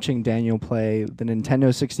up watching Daniel play the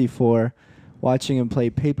Nintendo 64, watching him play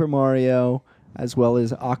Paper Mario as well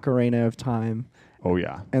as Ocarina of Time. Oh,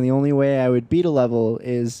 yeah. And the only way I would beat a level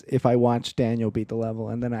is if I watched Daniel beat the level,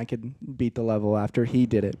 and then I could beat the level after he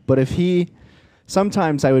did it. But if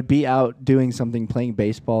sometimes I would be out doing something, playing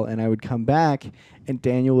baseball, and I would come back, and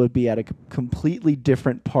Daniel would be at a completely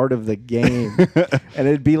different part of the game. And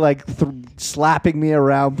it'd be like slapping me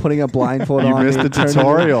around, putting a blindfold on me. You missed the turning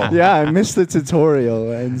tutorial. Yeah, I missed the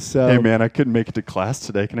tutorial. And so, Hey, man, I couldn't make it to class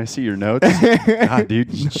today. Can I see your notes? God,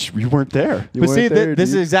 dude, you weren't there. You But weren't see, there, this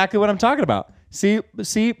is dude. exactly what I'm talking about. See,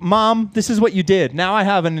 Mom, this is what you did. Now I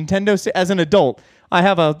have a Nintendo, as an adult, I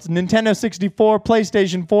have a Nintendo 64,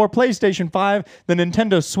 PlayStation 4, PlayStation 5. The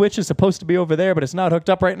Nintendo Switch is supposed to be over there, but it's not hooked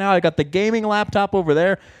up right now. I got the gaming laptop over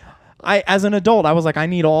there. As an adult, I was like, I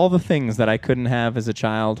need all the things that I couldn't have as a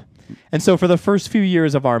child. And so for the first few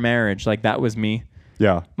years of our marriage, like that was me.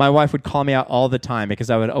 Yeah. My wife would call me out all the time because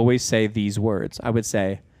I would always say these words. I would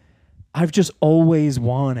say, I've just always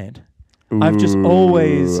wanted. I've just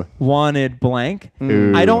always wanted blank.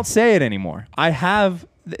 Ooh. I don't say it anymore. I have.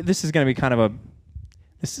 This is going to be kind of a.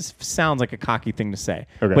 Sounds like a cocky thing to say,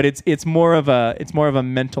 Okay. but it's more of a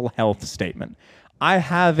mental health statement. I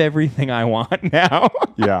have everything I want now.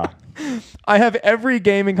 Yeah. I have every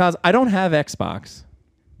gaming console. I don't have Xbox.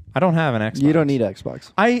 I don't have an Xbox. You don't need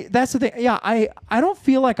Xbox. That's the thing. Yeah, I don't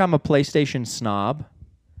feel like I'm a PlayStation snob,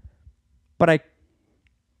 but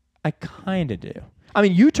I kind of do. I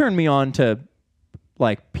mean, you turned me on to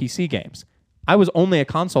like PC games. I was only a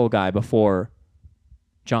console guy before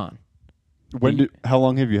John. How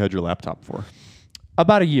long have you had your laptop for?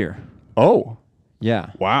 About a year. Oh,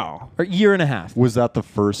 Yeah. wow. Or a year and a half. Was that the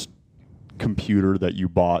first computer that you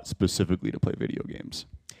bought specifically to play video games?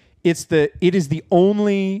 It is the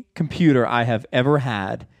only computer I have ever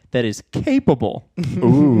had that is capable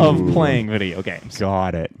of playing video games.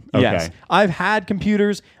 Got it. Okay. Yes. I've had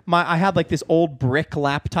computers. I had like this old brick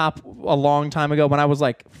laptop a long time ago when I was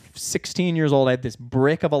like 16 years old. I had this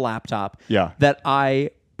brick of a laptop that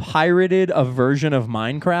I pirated a version of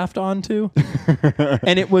Minecraft onto.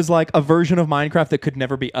 And it was like a version of Minecraft that could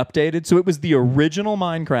never be updated. So it was the original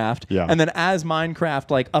Minecraft. Yeah. And then as Minecraft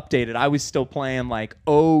like updated, I was still playing like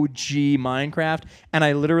OG Minecraft. And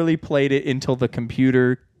I literally played it until the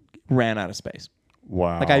computer ran out of space.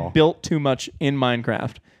 Wow. Like I built too much in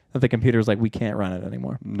Minecraft that the computer's like, we can't run it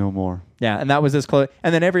anymore. No more. Yeah, and that was as close.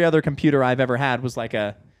 And then every other computer I've ever had was like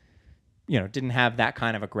didn't have that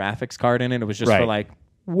kind of a graphics card in it. It was just for like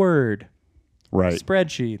Word,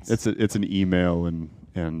 spreadsheets. It's an email and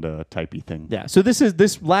typey thing. Yeah. So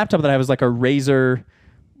this laptop that I have is like a Razer,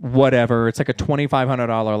 whatever. It's like a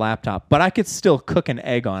 $2,500 laptop, but I could still cook an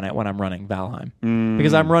egg on it when I'm running Valheim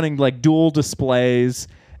because I'm running like dual displays.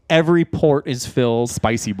 Every port is filled.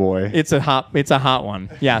 Spicy boy. It's a hot one.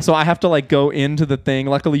 Yeah. So I have to like go into the thing.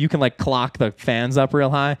 Luckily, you can like clock the fans up real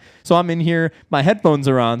high. So I'm in here. My headphones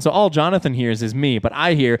are on. So all Jonathan hears is me, but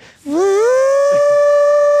I hear.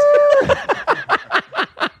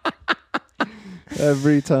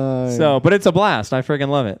 Every time. So, but it's a blast. I friggin'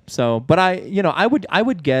 love it. So, but I would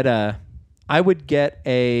get an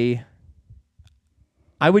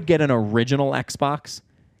original Xbox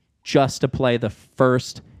just to play the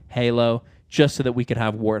first Halo, just so that we could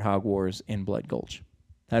have Warthog Wars in Blood Gulch.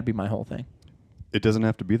 That'd be my whole thing. It doesn't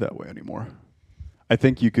have to be that way anymore. I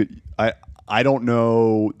think you could. I don't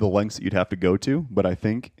know the lengths that you'd have to go to, but I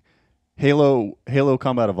think Halo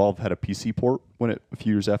Combat Evolved had a PC port a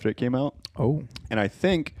few years after it came out. Oh. And I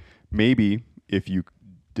think maybe if you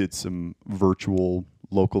did some virtual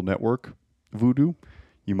local network voodoo,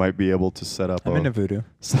 you might be able to set up. I'm into voodoo.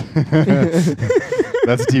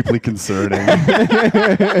 That's deeply concerning.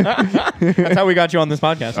 That's how we got you on this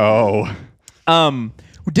podcast. Oh.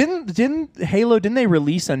 Didn't they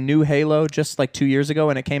release a new Halo just like 2 years ago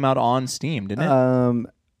and it came out on Steam, didn't it?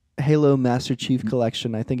 Halo Master Chief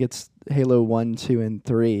Collection. I think it's Halo 1, 2, and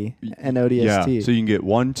 3 and ODST. Yeah, so you can get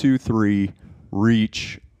 1, 2, 3,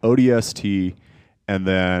 Reach, ODST, and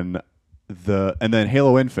then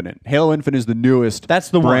Halo Infinite. Halo Infinite is the newest. That's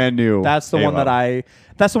the brand one. new. That's the Halo.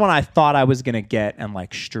 That's the one I thought I was gonna get and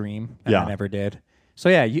like stream, and Yeah. I never did. So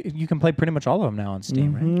yeah, you can play pretty much all of them now on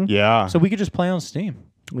Steam, right? Yeah. So we could just play on Steam.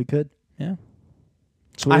 We could. Yeah.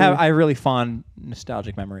 Sweet. I have really fond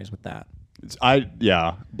nostalgic memories with that.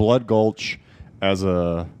 Blood Gulch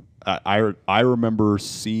I remember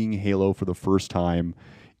seeing Halo for the first time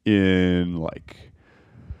in like,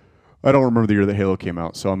 I don't remember the year that Halo came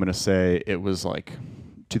out, so I'm going to say it was like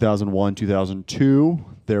 2001, 2002.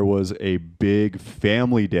 There was a big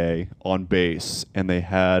family day on base, and they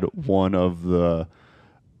had it was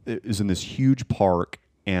in this huge park,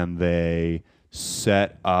 and they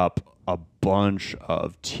set up a bunch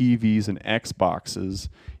of TVs and Xboxes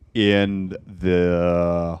in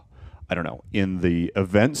the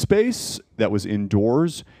event space that was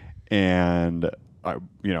indoors, and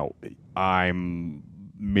I'm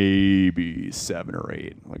maybe 7 or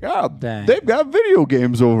 8. Like, Dang. they've got video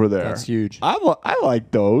games over there. That's huge. I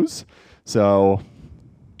like those. So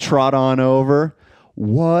trot on over.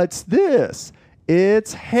 What's this?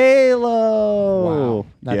 It's Halo. Wow.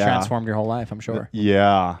 That transformed your whole life, I'm sure.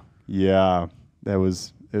 Yeah. It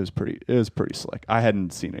was pretty slick. I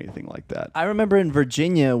hadn't seen anything like that. I remember in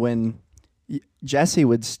Virginia when Jesse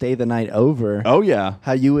would stay the night over. Oh yeah.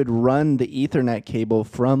 How you would run the Ethernet cable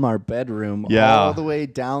from our bedroom all the way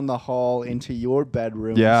down the hall into your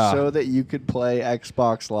bedroom so that you could play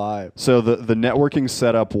Xbox Live. So the networking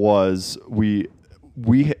setup was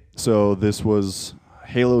so this was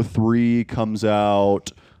Halo 3 comes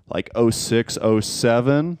out like 06,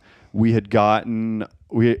 07. We had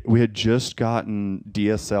just gotten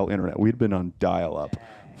DSL internet. We'd been on dial-up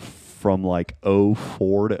from like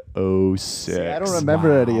 04 to 06. See, I don't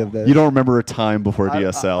remember any of this. You don't remember a time before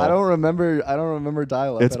DSL. I don't remember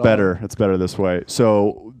dial-up. It's better. It's better this way.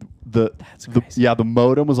 So the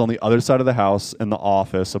modem was on the other side of the house in the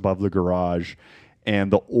office above the garage,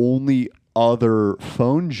 and the only other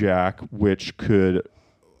phone jack which could,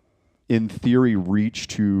 in theory, reach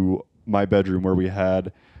to my bedroom where we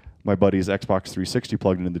had my buddy's Xbox 360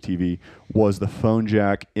 plugged into the TV was the phone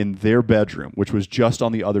jack in their bedroom, which was just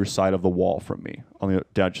on the other side of the wall from me,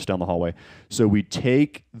 just down the hallway. So we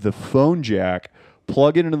take the phone jack,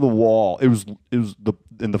 plug it into the wall. It was in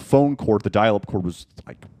the phone cord, the dial-up cord was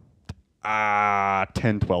like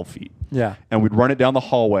 10, 12 feet. Yeah. And we'd run it down the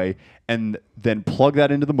hallway and then plug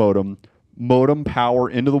that into the modem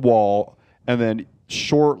power into the wall, and then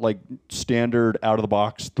short, like standard out of the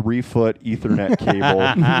box 3-foot Ethernet cable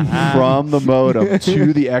from the modem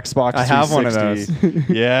to the Xbox 360. I have one of those.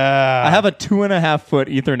 Yeah. I have a 2.5-foot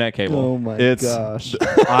Ethernet cable. Oh my gosh.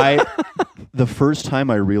 The first time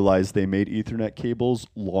I realized they made Ethernet cables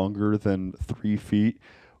longer than 3 feet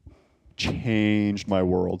changed my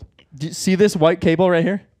world. Do you see this white cable right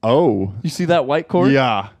here? Oh. You see that white cord?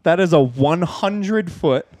 Yeah. That is a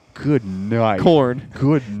 100-foot Good night. cord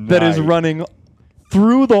Good night. that is running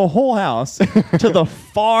through the whole house to the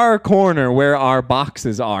far corner where our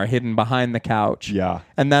boxes are hidden behind the couch. Yeah.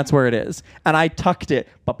 And that's where it is. And I tucked it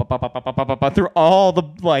through all the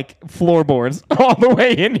like floorboards all the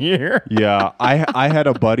way in here. Yeah, I had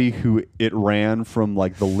a buddy who it ran from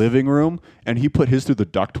like the living room, and he put his through the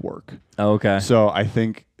ductwork. Okay. So I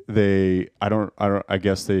think I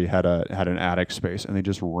guess they had an attic space, and they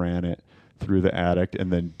just ran it through the attic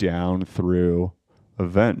and then down through a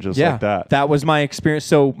vent just like that. That was my experience.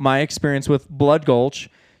 So my experience with Blood Gulch.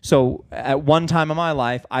 So at one time in my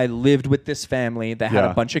life, I lived with this family that had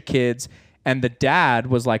a bunch of kids, and the dad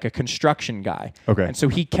was like a construction guy. Okay. And so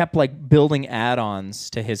he kept like building add-ons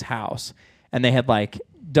to his house, and they had like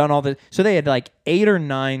done all the. So they had like 8 or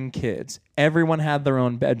 9 kids. Everyone had their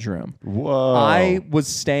own bedroom. Whoa. I was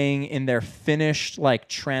staying in their finished, like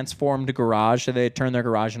transformed garage. So they had turned their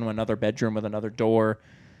garage into another bedroom with another door.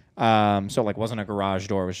 So like wasn't a garage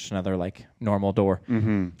door, it was just another like normal door.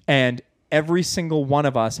 Mm-hmm. And every single one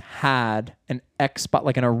of us had an Xbox,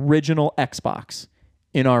 like an original Xbox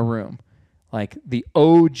in our room. Like the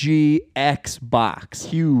OG Xbox.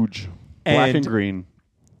 Huge. Black and green.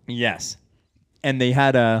 Yes. And they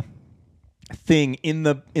had a thing in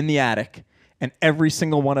the attic, and every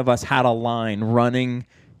single one of us had a line running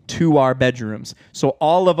to our bedrooms. So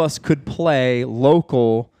all of us could play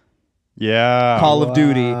local Call of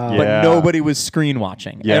Duty, but nobody was screen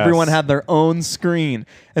watching. Yes. Everyone had their own screen.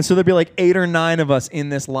 And so there'd be like 8 or 9 of us in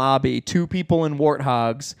this lobby, 2 people in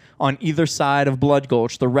warthogs on either side of Blood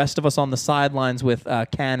Gulch, the rest of us on the sidelines with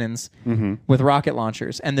cannons, with rocket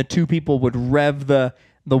launchers. And the 2 people would rev the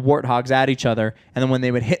warthogs at each other, and then when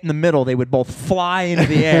they would hit in the middle, they would both fly into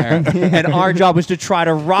the air, and our job was to try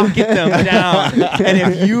to rocket them down. And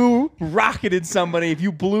if you rocketed somebody, if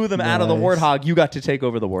you blew them out of the warthog, you got to take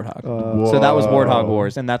over the warthog. So that was Warthog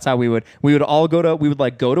Wars, and that's how we would all go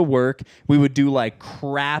to work. We would do like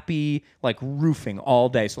crappy like roofing all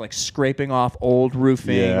day, so like scraping off old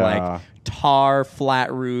roofing, like tar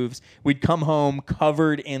flat roofs. We'd come home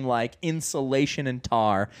covered in like insulation and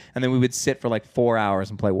tar, and then we would sit for like 4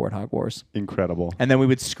 hours and play Warthog Wars. Incredible. And then we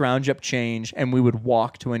would scrounge up change, and we would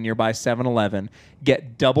walk to a nearby 7-Eleven,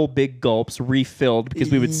 get double big gulps refilled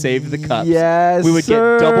because we would save the cups. Yes, we would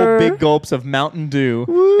sir. get double big gulps of Mountain Dew,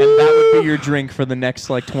 and that would be your drink for the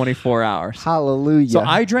next like 24 hours. Hallelujah. So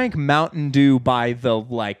I drank Mountain Dew by the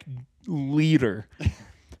like liter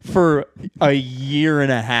for a year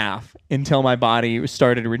and a half until my body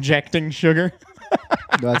started rejecting sugar.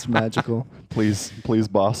 That's magical. Please,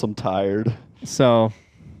 boss, I'm tired. So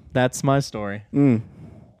that's my story. Do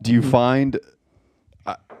you find,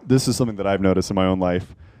 this is something that I've noticed in my own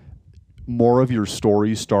life, more of your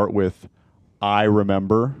stories start with, I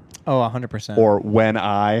remember, Oh, 100%. or when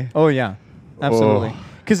I. Oh, yeah. Absolutely.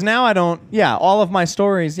 Because now I don't, all of my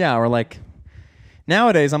stories, are like,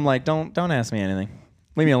 nowadays I'm like, don't ask me anything.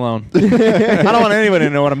 Leave me alone. I don't want anybody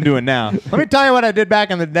to know what I'm doing now. Let me tell you what I did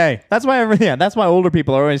back in the day. That's why that's why older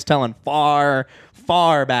people are always telling far,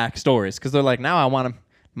 far back stories, because they're like, now I want to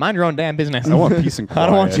mind your own damn business. I want peace and quiet. I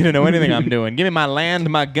don't want you to know anything I'm doing. Give me my land,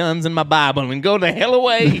 my guns, and my Bible, and go the hell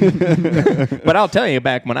away. But I'll tell you,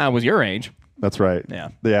 back when I was your age. That's right. Yeah.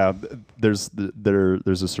 There's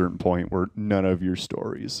a certain point where none of your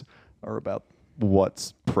stories are about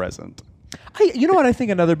what's present. You know what I think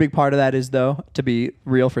another big part of that is, though, to be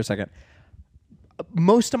real for a second?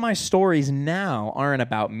 Most of my stories now aren't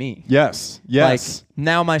about me. Yes. Like,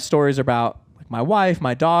 now my stories are about like, my wife,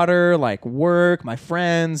 my daughter, like work, my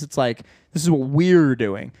friends. It's like, this is what we're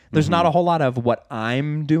doing. There's not a whole lot of what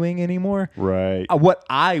I'm doing anymore. Right. What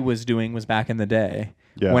I was doing was back in the day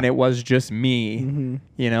when it was just me.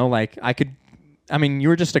 You know, like you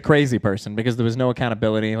were just a crazy person because there was no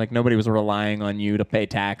accountability. Like nobody was relying on you to pay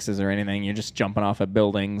taxes or anything. You're just jumping off of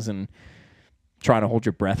buildings and trying to hold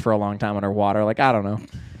your breath for a long time underwater. Like, I don't know.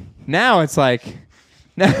 Now it's like,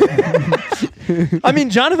 I mean,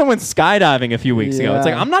 Jonathan went skydiving a few weeks ago. It's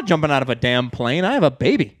like, I'm not jumping out of a damn plane. I have a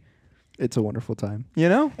baby. It's a wonderful time. You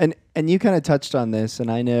know? And you kind of touched on this,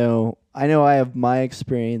 and I know I have my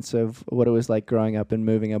experience of what it was like growing up and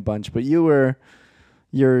moving a bunch, but you're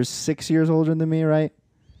 6 years older than me, right?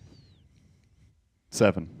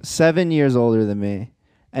 7 years older than me.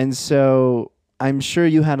 And so I'm sure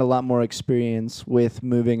you had a lot more experience with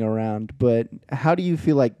moving around, but how do you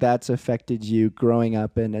feel like that's affected you growing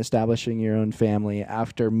up and establishing your own family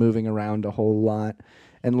after moving around a whole lot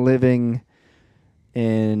and living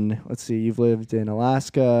in, let's see, you've lived in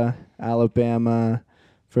Alaska, Alabama,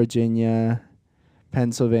 Virginia,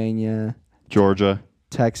 Pennsylvania, Georgia,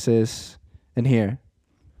 Texas, and here.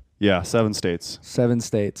 Yeah, 7 states. 7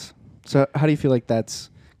 states. So how do you feel like that's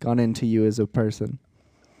gone into you as a person?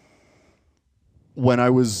 when I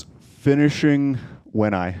was finishing,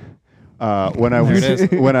 when I was There it is.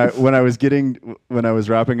 when I was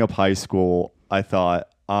wrapping up high school, I thought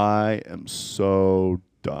I am so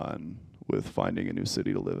done with finding a new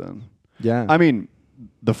city to live in. Yeah. I mean,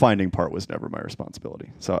 the finding part was never my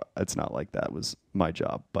responsibility, so it's not like that was my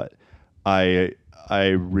job. But I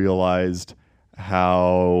realized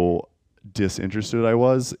how disinterested I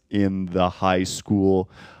was in the high school.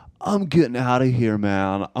 I'm getting out of here,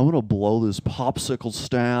 man. I'm going to blow this popsicle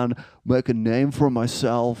stand, make a name for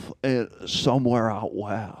myself somewhere out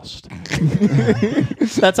west.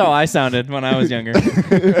 That's how I sounded when I was younger.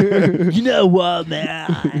 You know what, man?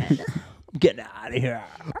 I'm getting out of here.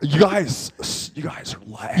 You guys are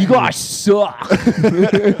lame. You guys suck.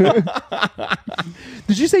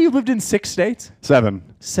 Did you say you lived in 6 states? 7.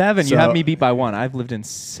 7. So- You have me beat by 1. I've lived in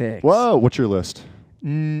 6. Whoa, what's your list?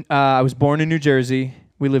 I was born in New Jersey.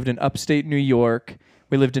 We lived in upstate New York.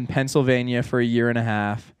 We lived in Pennsylvania for a year and a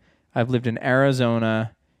half. I've lived in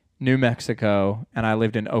Arizona, New Mexico, and I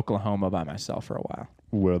lived in Oklahoma by myself for a while.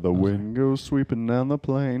 Where the wind goes sweeping down the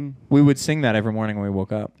plain. We would sing that every morning when we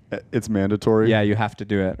woke up. It's mandatory. Yeah, you have to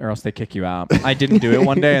do it, or else they kick you out. I didn't do it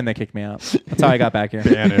one day, and they kicked me out. That's how I got back here.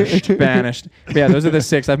 Banished. But yeah, those are the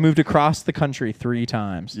 6. I've moved across the country 3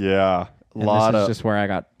 times. Yeah. And this is just where I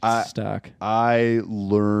got stuck. I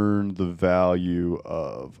learned the value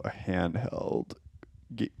of a handheld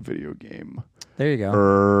video game There you go.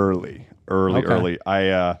 early. Okay.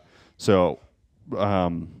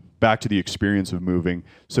 Back to the experience of moving.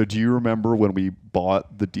 So do you remember when we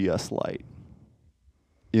bought the DS Lite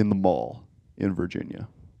in the mall in Virginia?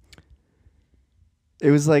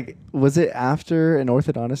 It was like, was it after an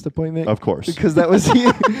orthodontist appointment? Of course. Because that was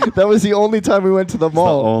the only time we went to the It's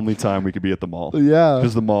mall. the only time we could be at the mall. Yeah.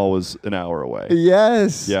 Because the mall was an hour away.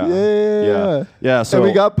 Yes. Yeah. Yeah. Yeah. So and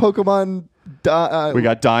we got Pokemon. we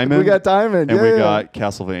got Diamond. We got Diamond. And yeah, we got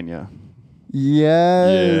Castlevania.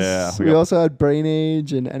 Yes. Yeah. We also had Brain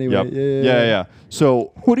Age and anyway. Yep. Yeah.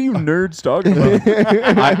 So What are you nerds talking about?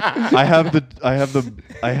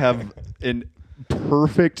 I have an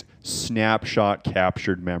perfect snapshot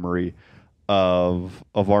captured memory of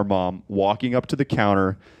our mom walking up to the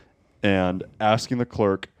counter and asking the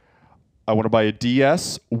clerk, I want to buy a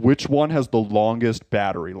DS. Which one has the longest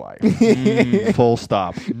battery life? Full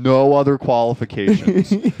stop. No other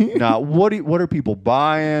qualifications. Now, what are people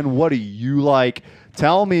buying? What do you like?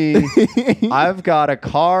 Tell me. I've got a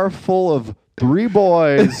car full of 3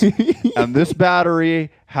 boys, and this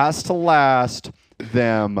battery has to last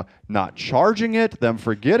them not charging it, them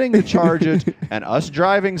forgetting to charge it, and us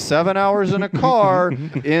driving 7 hours in a car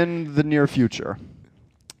in the near future.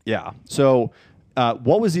 Yeah. So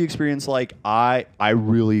what was the experience like? I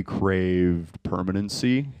really craved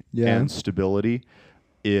permanency and stability.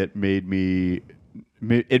 It made me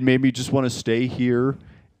just want to stay here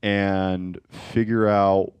and figure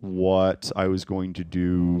out what I was going to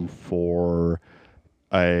do for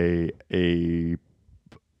a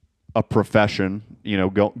profession. You know,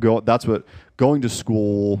 go. That's what going to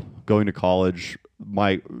school, going to college.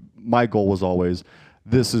 My goal was always,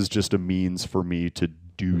 this is just a means for me to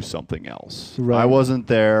do something else. Right. I wasn't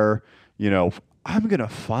there, I'm going to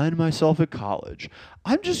find myself at college.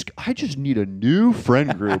 I just need a new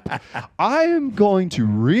friend group. I am going to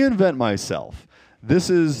reinvent myself.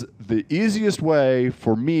 This is the easiest way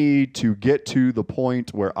for me to get to the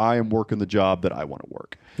point where I am working the job that I want to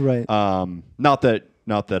work. Right. Not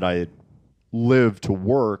that I live to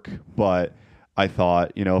work, but I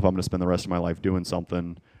thought, if I'm going to spend the rest of my life doing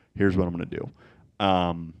something, here's what I'm going to do.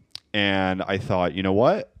 And I thought, you know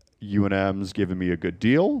what? UNM's giving me a good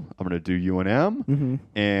deal. I'm going to do UNM. Mm-hmm.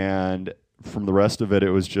 And from the rest of it,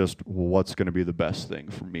 it was just, what's going to be the best thing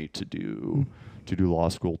for me to do law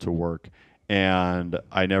school, to work. And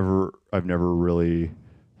I've never really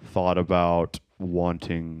thought about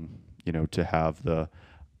wanting, to have the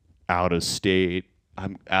out-of-state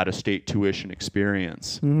tuition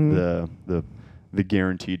experience, the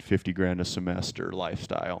guaranteed $50,000 a semester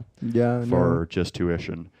lifestyle for just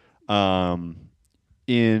tuition. Now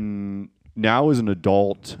as an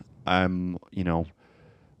adult, I'm, You're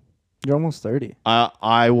almost 30.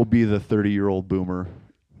 I will be the 30-year-old boomer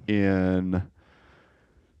in,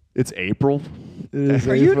 it's April.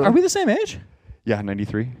 Are we the same age? Yeah,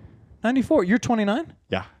 93. 94. You're 29?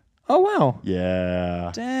 Yeah. Oh, wow.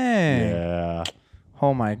 Yeah. Dang. Yeah.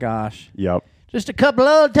 Oh, my gosh. Yep. Just a couple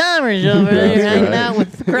old timers over there hanging out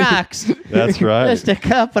with the Crocs. That's right. Just a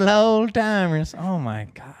couple old timers. Oh, my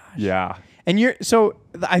gosh. Yeah. And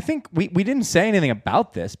I think we didn't say anything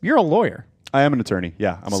about this. You're a lawyer. I am an attorney.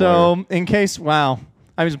 Yeah, I'm a lawyer. So in case, I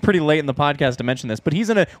was pretty late in the podcast to mention this, but we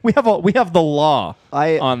have the law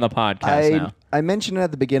on the podcast now. I mentioned it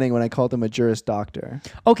at the beginning when I called him a Juris Doctor.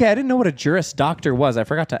 Okay, I didn't know what a Juris Doctor was. I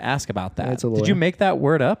forgot to ask about that. That's a Did lawyer. you make that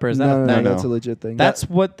word up, or is that No, a no, thing? that's a legit thing. That's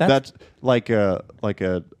like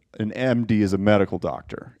an MD is a medical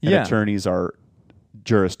doctor. And Yeah. attorneys are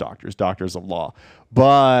Juris Doctors, doctors of law.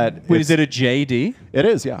 But Wait, is it a JD? It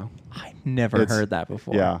is, yeah. I never heard that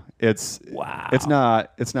before. Yeah, Wow. It's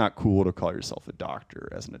not cool to call yourself a doctor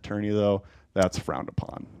as an attorney, though. That's frowned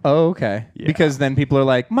upon. Oh, okay. Yeah. Because then people are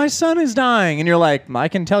like, my son is dying. And you're like, I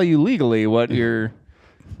can tell you legally what you're...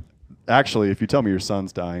 Actually, if you tell me your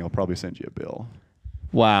son's dying, I'll probably send you a bill.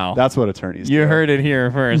 Wow. That's what attorneys do. You heard it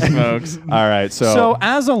here first, folks. All right, So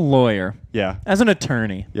as a lawyer, yeah, as an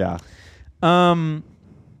attorney, yeah.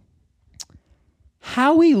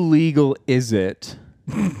 how illegal is it?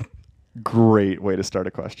 Great way to start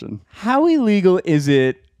a question. How illegal is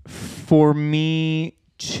it for me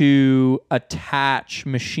to attach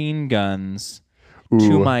machine guns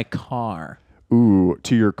to Ooh. my car? Ooh,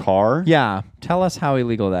 to your car? Yeah, tell us how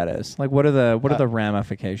illegal that is. Like, what are the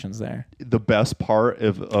ramifications there? The best part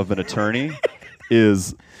of an attorney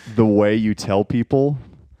is the way you tell people.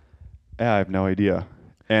 I have no idea,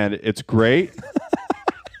 and it's great.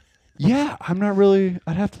 Yeah, I'm not really.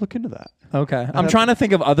 I'd have to look into that. Okay. I'm trying to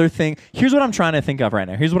think of other things. Here's what I'm trying to think of right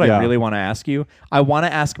now. Here's what I really want to ask you. I want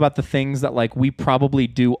to ask about the things that like we probably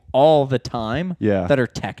do all the time that are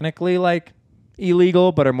technically like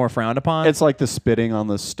illegal but are more frowned upon. It's like the spitting on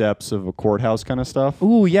the steps of a courthouse kind of stuff.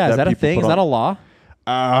 Ooh, yeah. Is that a people thing? put Is that a on- law?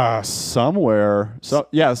 Somewhere. So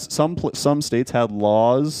yes, some states had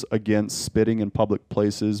laws against spitting in public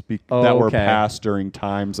places that were passed during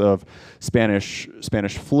times of Spanish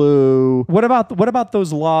flu. What about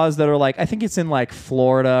those laws that are like, I think it's in like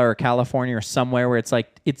Florida or California or somewhere where it's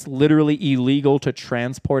like it's literally illegal to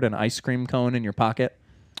transport an ice cream cone in your pocket?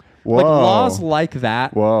 Whoa. Like laws like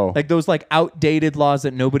that. Whoa. Like those like outdated laws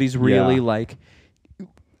that nobody's really Yeah. like.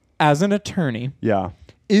 As an attorney, Yeah.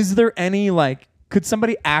 is there any like, could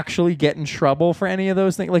somebody actually get in trouble for any of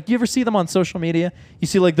those things? Like, you ever see them on social media? You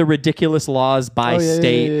see like the ridiculous laws by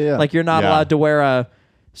state. yeah. Like you're not Yeah. allowed to wear a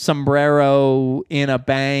sombrero in a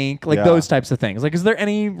bank, like Yeah. those types of things. Like, is there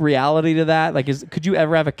any reality to that? Like, could you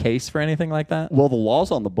ever have a case for anything like that? Well, the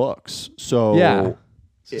law's on the books, so Yeah.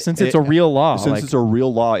 Since it's a real law. Since like, it's a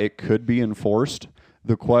real law, it could be enforced.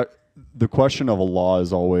 The question of a law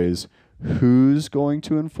is always who's going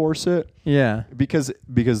to enforce it. yeah. Because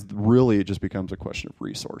really it just becomes a question of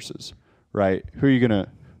resources, right? Who's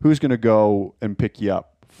gonna go and pick you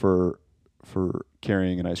up for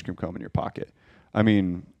carrying an ice cream cone in your pocket? I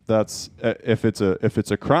mean, that's if it's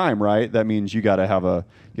a crime, right? That means you gotta have a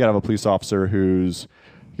police officer who's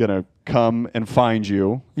gonna come and find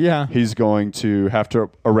you. Yeah. He's going to have to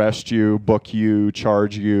arrest you, book you,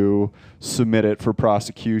 charge you, submit it for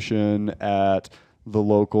prosecution at the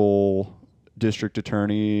local district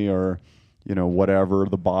attorney or whatever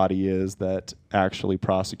the body is that actually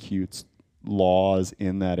prosecutes laws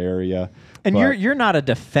in that area. And But you're not a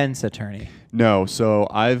defense attorney. no, so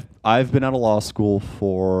I've been out of law school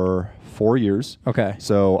for 4 years. Okay.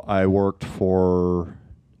 So I worked for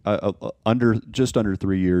just under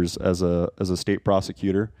 3 years as a state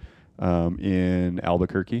prosecutor in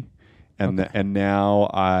Albuquerque, and now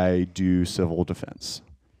I do civil defense.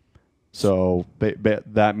 So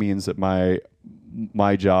that means that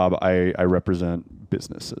my job, I represent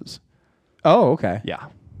businesses. Oh, okay. Yeah.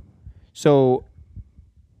 So,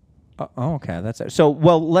 okay, that's it. So,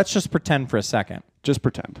 well, let's just pretend for a second Just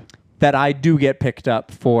pretend. that I do get picked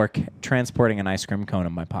up for transporting an ice cream cone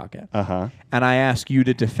in my pocket. Uh-huh. And I ask you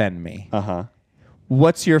to defend me. Uh-huh.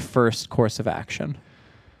 What's your first course of action?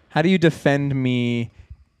 How do you defend me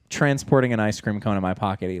transporting an ice cream cone in my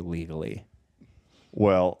pocket illegally?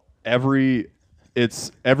 Well, every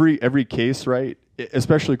case, right?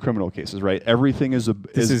 Especially criminal cases, right? Everything is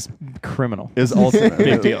criminal. is ultimately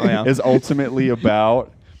Big deal, yeah. is ultimately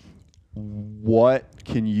about what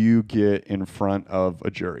can you get in front of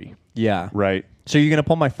a jury, Yeah. right? So you're going to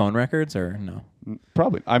pull my phone records or no?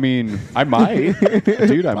 Probably. I mean, I might,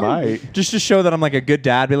 dude. I might. Just to show that I'm like a good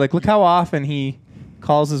dad. Be like, look how often he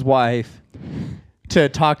calls his wife to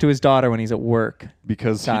talk to his daughter when he's at work.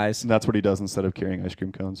 Because Guys. that's what he does instead of carrying ice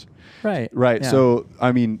cream cones. Right. Right. Yeah. So,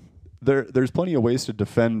 I mean, there's plenty of ways to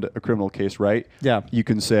defend a criminal case, right? Yeah. You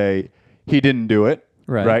can say he didn't do it.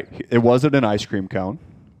 Right. Right. It wasn't an ice cream cone,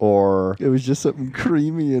 or It was just something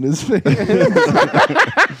creamy in his face.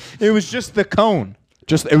 It was just the cone.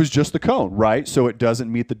 it was just the cone, right? So it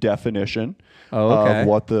doesn't meet the definition Oh, okay.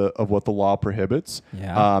 of what the law prohibits.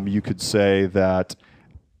 Yeah. You could say that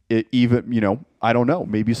even, I don't know,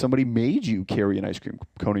 maybe somebody made you carry an ice cream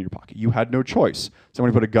cone in your pocket. You had no choice.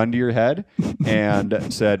 Somebody put a gun to your head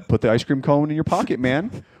and said, put the ice cream cone in your pocket,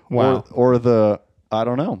 man. Wow. Or the, I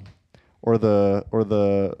don't know, or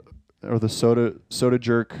the soda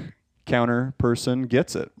jerk counter person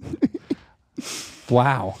gets it.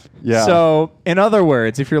 Wow. Yeah. So, in other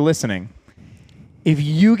words, if you're listening, if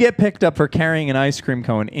you get picked up for carrying an ice cream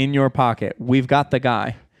cone in your pocket, we've got the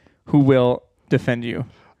guy who will defend you.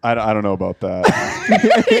 I don't know about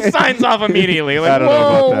that. He signs off immediately. Like, I don't know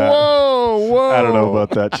about that. Whoa. I don't know about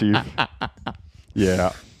that, Chief.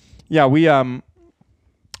 Yeah. Yeah, we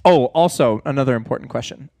Oh, also another important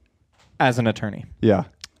question. As an attorney, Yeah.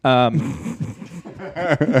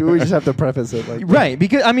 We just have to preface it like right?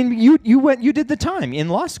 Because I mean, you did the time in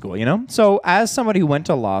law school, So as somebody who went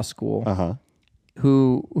to law school,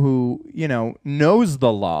 who knows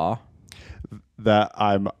the law, That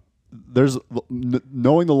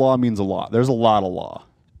knowing the law means a lot. There's a lot of law.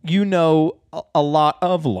 a lot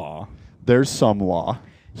of law. There's some law.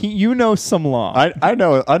 You know some law. I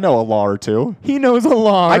know a law or two. He knows a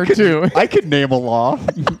law or two. I could name a law.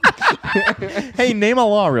 Hey, name a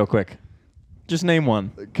law real quick. Just name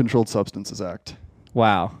one. Controlled Substances Act.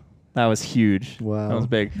 Wow. That was huge. Wow. That was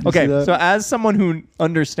big. You Okay, see that? so as someone who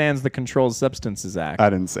understands the Controlled Substances Act, I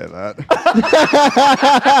didn't say that.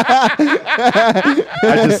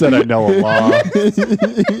 I just said I know a law.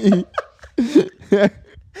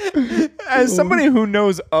 as somebody who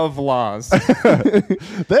knows of laws,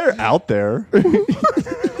 They're out there.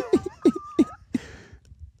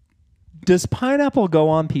 does pineapple go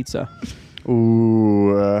on pizza?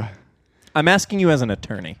 Ooh. I'm asking you as an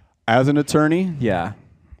attorney. As an attorney, Yeah.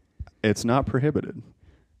 it's not prohibited.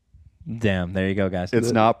 Damn, there you go, guys.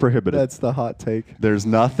 It's not prohibited. that's the hot take. There's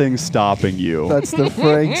nothing stopping you. That's the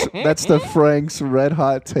Frank's red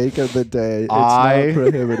hot take of the day. It's I- not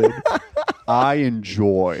prohibited. I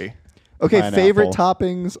enjoy. Okay, pineapple. favorite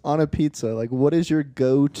toppings on a pizza. Like, what is your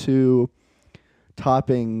go-to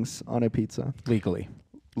toppings on a pizza? Legally.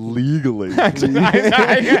 Legally. I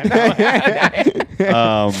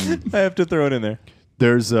have to throw it in there.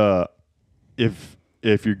 There's a if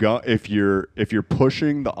you're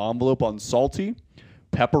pushing the envelope on salty,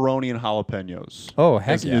 pepperoni and jalapenos. Oh,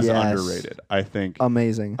 heck is, yeah. is Yes. underrated. I think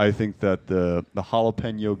Amazing. I think that the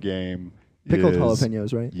jalapeno game Pickled is,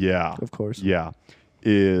 jalapenos, right? Yeah. Of course. Yeah.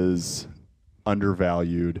 Is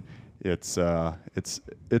undervalued. It's a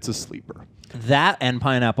sleeper. That and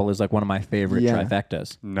pineapple is like one of my favorite Yeah.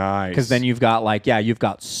 trifectas. Nice. Because then you've got you've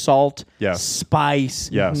got salt, Yes. spice,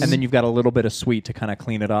 Yes. and then you've got a little bit of sweet to kind of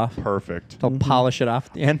clean it off. perfect. They'll polish it off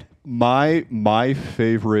at the end. My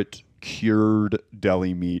favorite cured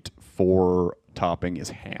deli meat for topping is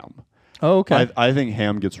ham. Oh, okay. I think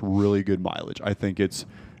ham gets really good mileage. I think it's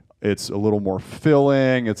a little more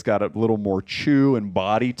filling. It's got a little more chew and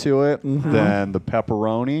body to it than the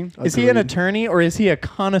pepperoni. Is he an attorney or is he a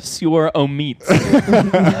connoisseur au meats?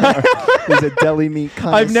 He's a deli meat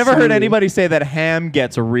connoisseur. I've never heard anybody say that ham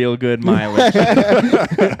gets a real good mileage.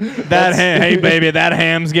 Hey baby, that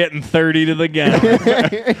ham's getting 30 to the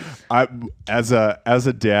gallon. As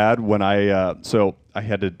a dad, when I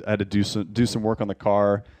had to do some work on the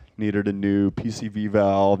car, needed a new PCV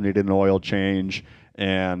valve, needed an oil change,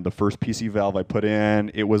 and the first PC valve I put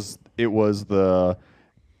in, it was the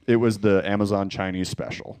Amazon Chinese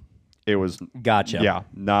special. It was Gotcha. Yeah,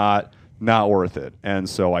 not worth it. And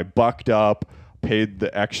so I bucked up, paid the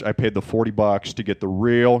 $40 to get the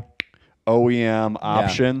real OEM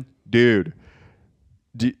option. Dude,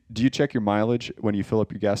 do you check your mileage when you fill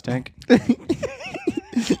up your gas tank?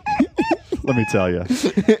 Let me tell you.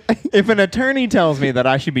 If an attorney tells me that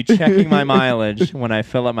I should be checking my mileage when I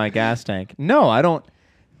fill up my gas tank, no, I don't.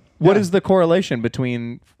 What is the correlation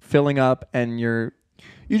between filling up and your...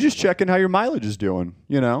 You're just checking how your mileage is doing,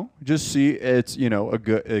 Just see it's, a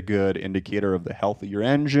good indicator of the health of your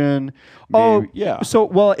engine. Oh, Maybe, yeah. So,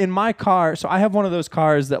 well, in my car, so I have one of those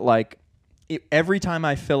cars that every time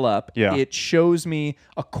I fill up, Yeah. it shows me,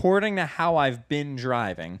 according to how I've been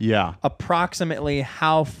driving, Yeah. approximately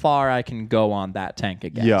how far I can go on that tank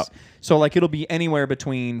again. Yeah. So it'll be anywhere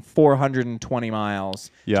between 420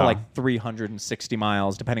 miles Yeah. to 360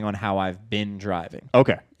 miles, depending on how I've been driving.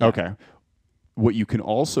 Okay. Okay. What you can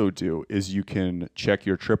also do is you can check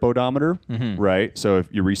your trip odometer, right? So if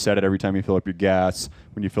you reset it every time you fill up your gas,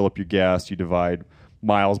 when you fill up your gas, you divide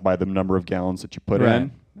miles by the number of gallons that you put Right.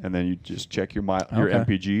 in, and then you just check your Okay.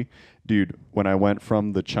 MPG. Dude, when I went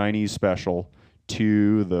from the Chinese special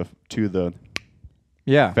to the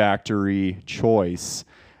Yeah. factory choice,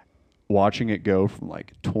 watching it go from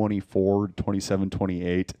 24, 27,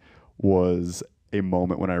 28 was a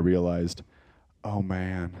moment when I realized Oh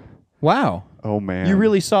man. Wow. Oh man. You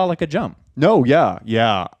really saw like a jump. No,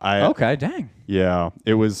 yeah. Okay, dang. Yeah.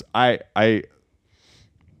 It was I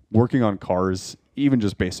working on cars, even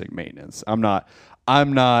just basic maintenance. I'm not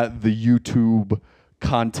the YouTube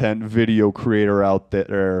content video creator out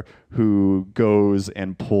there who goes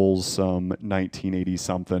and pulls some 1980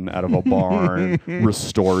 something out of a barn,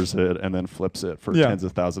 restores it, and then flips it for tens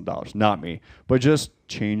of thousands of dollars. Not me. But just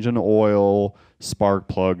changing oil, spark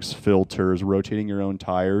plugs, filters, rotating your own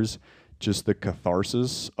tires, just the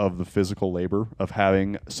catharsis of the physical labor of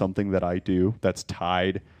having something that I do that's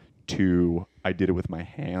tied to I did it with my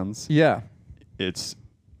hands. Yeah. It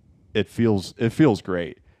feels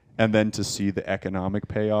great. And then to see the economic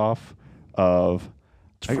payoff of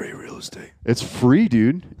It's free real estate. it's free,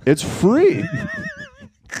 dude. It's free.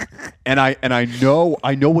 and I know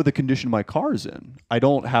what the condition my car is in. I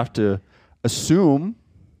don't have to assume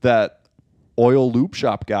that oil loop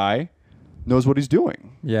shop guy knows what he's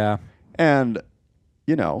doing. Yeah. And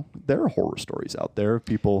there are horror stories out there of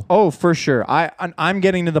people. Oh, for sure. I'm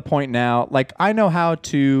getting to the point now. Like I know how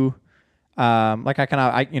to,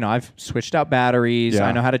 I've switched out batteries. Yeah.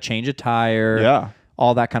 I know how to change a tire. Yeah.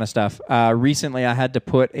 All that kind of stuff. Recently, I had to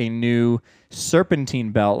put a new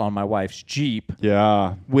serpentine belt on my wife's Jeep,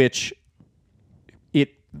 Yeah. which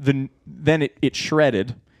it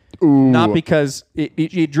shredded. Ooh. Not because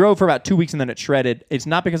it drove for about 2 weeks and then it shredded. It's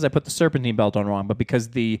not because I put the serpentine belt on wrong, but because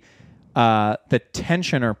the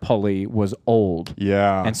tensioner pulley was old.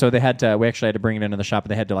 Yeah. And so we actually had to bring it into the shop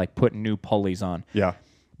and they had to like put new pulleys on. Yeah.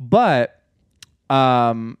 But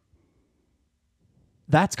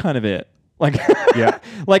that's kind of it. Like Yeah.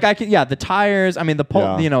 like the tires, I mean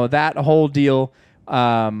Yeah. that whole deal.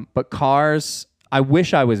 But cars, I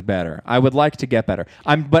wish I was better. I would like to get better.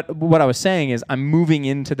 But what I was saying is I'm moving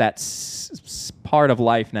into that part of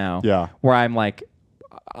life now Yeah. where I'm like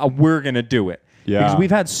we're going to do it. Yeah. Because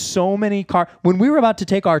we've had so many when we were about to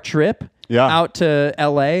take our trip out to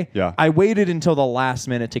LA, I waited until the last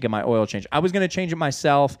minute to get my oil change. I was going to change it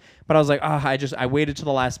myself, but I was like, I waited till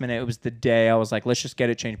the last minute. It was the day. I was like, let's just get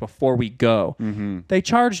it changed before we go. Mm-hmm. They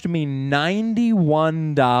charged me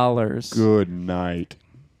 $91 Good night.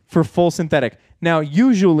 for full synthetic. Now,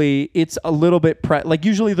 usually it's a little bit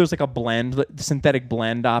usually there's like a synthetic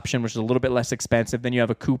blend option, which is a little bit less expensive. Then you have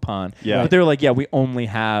a coupon. Yeah. But they were like, we only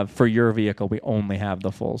have for your vehicle, we only have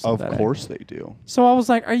the full synthetic. Of course they do. So I was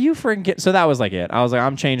like, are you freaking So that was like it. I was like,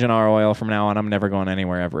 I'm changing our oil from now on. I'm never going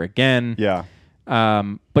anywhere ever again. Yeah.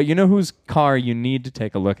 But you know whose car you need to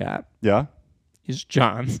take a look at? Yeah. Is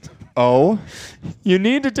John's. Oh. You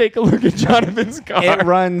need to take a look at Jonathan's car. It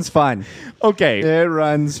runs fine. Okay. It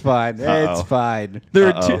runs fine. Uh-oh. It's fine.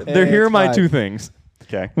 Here are my fine. two things.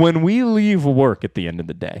 Okay. When we leave work at the end of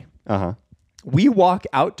the day, Uh-huh. we walk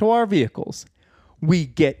out to our vehicles. We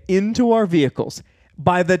get into our vehicles.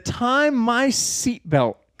 By the time my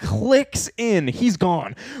seatbelt clicks in, he's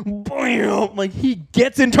gone. Bam! Like he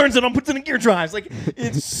gets in, turns it on, puts it in gear drives. Like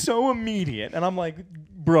it's so immediate. And I'm like,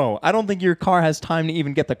 bro, I don't think your car has time to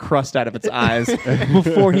even get the crust out of its eyes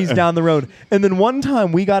before he's down the road. And then one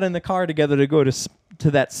time we got in the car together to go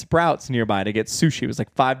to that Sprouts nearby to get sushi. It was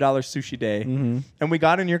like $5 sushi day. Mm-hmm. And we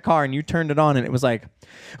got in your car and you turned it on and it was like,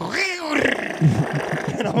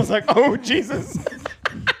 and I was like, oh, Jesus.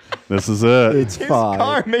 This is it. It's His fine.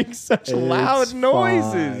 car makes such loud It's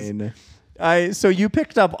noises. fine. So you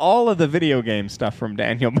picked up all of the video game stuff from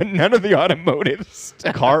Daniel, but none of the automotive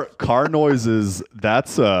stuff. car noises.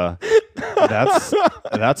 That's a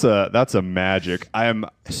magic.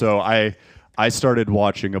 I started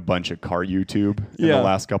watching a bunch of car YouTube in the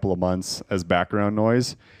last couple of months as background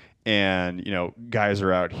noise, and guys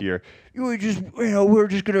are out here. We're just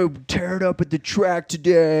gonna tear it up at the track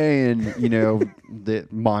today, and the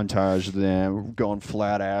montage of them going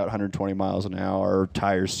flat out 120 miles an hour,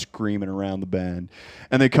 tires screaming around the bend,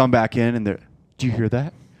 and they come back in and they're, do you hear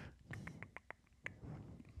that?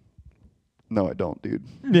 No, I don't, dude.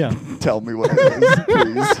 Yeah. Tell me what it is,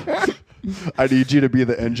 please. I need you to be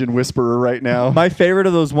the engine whisperer right now. My favorite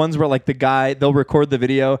of those ones where like they'll record the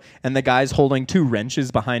video and the guy's holding two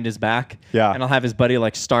wrenches behind his back. Yeah. And I'll have his buddy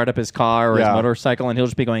like start up his car or his Yeah. motorcycle and he'll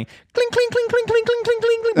just be going clink, clink, clink, clink, clink, clink, clink,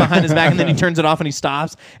 clink, clink behind his back and then he turns it off and he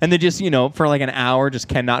stops and they just, for like an hour just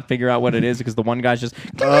cannot figure out what it is because the one guy's just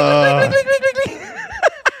clink, clink, clink, clink, clink, clink.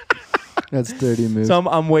 That's dirty move. So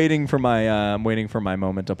I'm waiting for my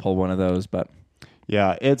moment to pull one of those, but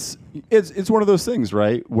Yeah, it's one of those things,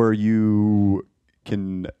 right, where you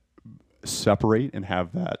can separate and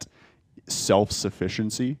have that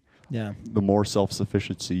self-sufficiency. yeah. The more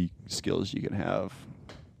self-sufficiency skills you can have,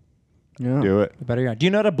 yeah. do it. The better you are. Do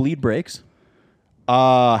you know how to bleed brakes?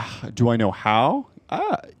 Do I know how?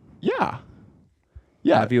 Yeah.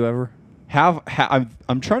 Yeah. Have you ever?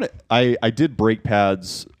 I'm trying to. I did brake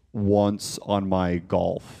pads once on my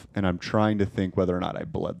Golf, and I'm trying to think whether or not I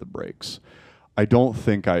bled the brakes. I don't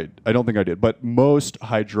think I did. But most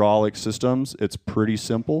hydraulic systems, it's pretty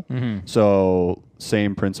simple. Mm-hmm. So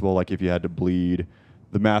same principle, like if you had to bleed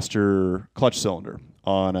the master clutch cylinder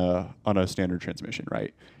on a standard transmission,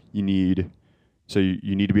 right? You need to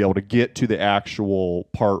be able to get to the actual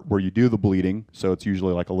part where you do the bleeding. So it's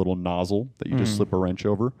usually like a little nozzle that you just slip a wrench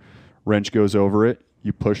over. Wrench goes over it.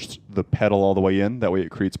 You push the pedal all the way in. That way it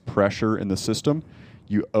creates pressure in the system.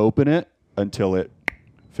 You open it until it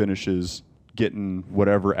finishes getting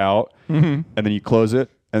whatever out. And then you close it.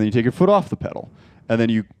 And then you take your foot off the pedal. And then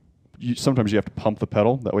you sometimes you have to pump the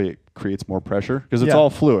pedal. That way it creates more pressure because it's all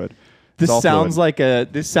fluid. This sounds like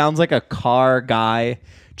a car guy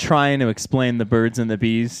trying to explain the birds and the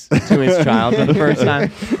bees to his child for the first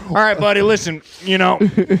time. All right, buddy, listen. You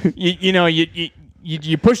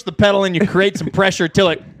push the pedal and you create some pressure till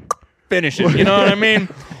it finishes. You know what I mean?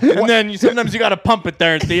 And then sometimes you got to pump it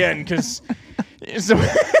there at the end because.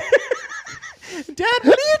 Dad,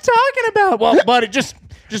 what are you talking about? Well, buddy, just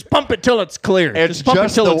pump it till it's clear. It's pump it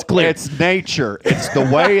till it's clear. It's nature. It's the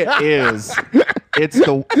way it is. It's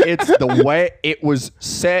the way it was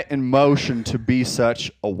set in motion to be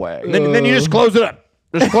such a way. And then you just close it up.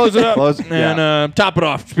 Just close it up and top it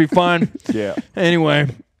off. Should be fine. Yeah. Anyway,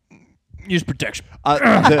 use protection.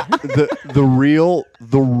 The real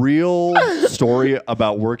story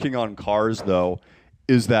about working on cars though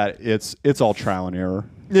is that it's all trial and error.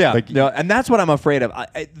 Yeah, and that's what I'm afraid of.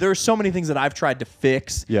 There's so many things that I've tried to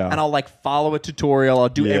fix, Yeah. and I'll like follow a tutorial. I'll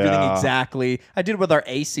do everything Yeah. exactly. I did it with our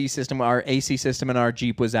AC system. Our AC system in our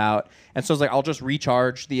Jeep was out, and so I was like, I'll just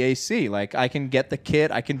recharge the AC. Like I can get the kit.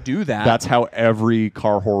 I can do that. That's how every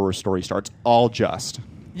car horror story starts. All just.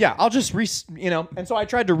 Yeah, I'll just and so I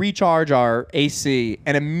tried to recharge our AC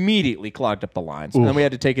and immediately clogged up the lines. And then we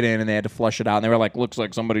had to take it in and they had to flush it out. And they were like, looks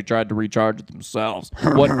like somebody tried to recharge it themselves.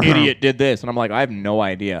 What idiot did this? And I'm like, I have no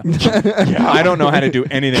idea. I don't know how to do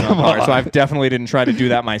anything on cars, so I definitely didn't try to do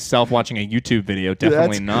that myself watching a YouTube video.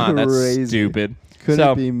 Definitely That's not. crazy. That's stupid.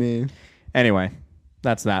 Couldn't be me. Anyway,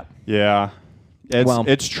 that's that. Yeah.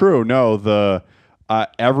 It's true. No,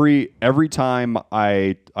 every time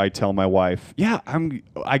I tell my wife, yeah,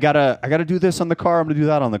 I gotta do this on the car. I'm gonna do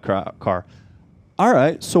that on the car. All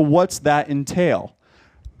right. So what's that entail?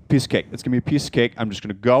 Piece of cake. It's gonna be a piece of cake. I'm just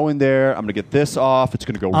gonna go in there. I'm gonna get this off. It's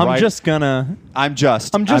gonna go right. I'm just gonna.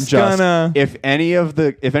 If any of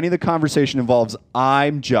the conversation involves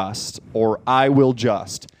I'm just or I will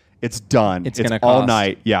just, it's done. It's gonna all cost.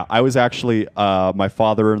 night. Yeah. I was actually my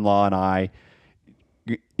father-in-law and I.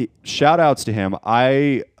 Shout outs to him.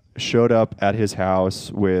 I showed up at his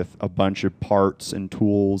house with a bunch of parts and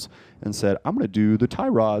tools and said, I'm going to do the tie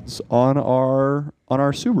rods on our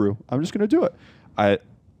Subaru. I'm just going to do it.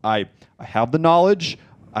 I have the knowledge.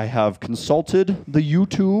 I have consulted the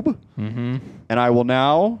YouTube, and I will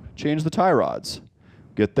now change the tie rods.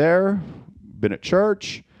 Get there, been at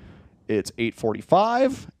church. It's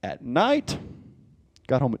 8:45 at night.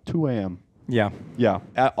 Got home at 2 a.m. Yeah. Yeah,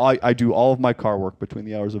 I do all of my car work between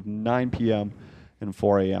the hours of 9 p.m. and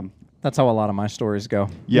 4 a.m. That's how a lot of my stories go.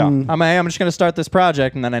 Yeah. I'm just going to start this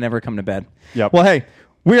project, and then I never come to bed. Yep. Well, hey,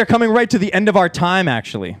 we are coming right to the end of our time,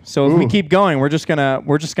 actually. So if we keep going, we're just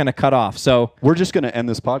gonna cut off. So We're just going to end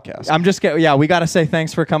this podcast. we got to say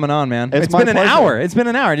thanks for coming on, man. It's It's my been an pleasure. hour. It's been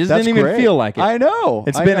an hour. It just That's didn't even great. feel like it. I know.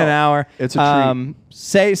 It's I been know. an hour. It's a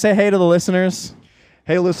treat. Say hey to the listeners.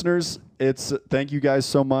 Hey, listeners, thank you guys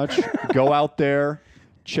so much. Go out there,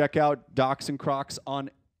 check out Docs and Crocs on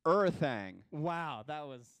Earthang. Wow, that's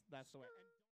the way.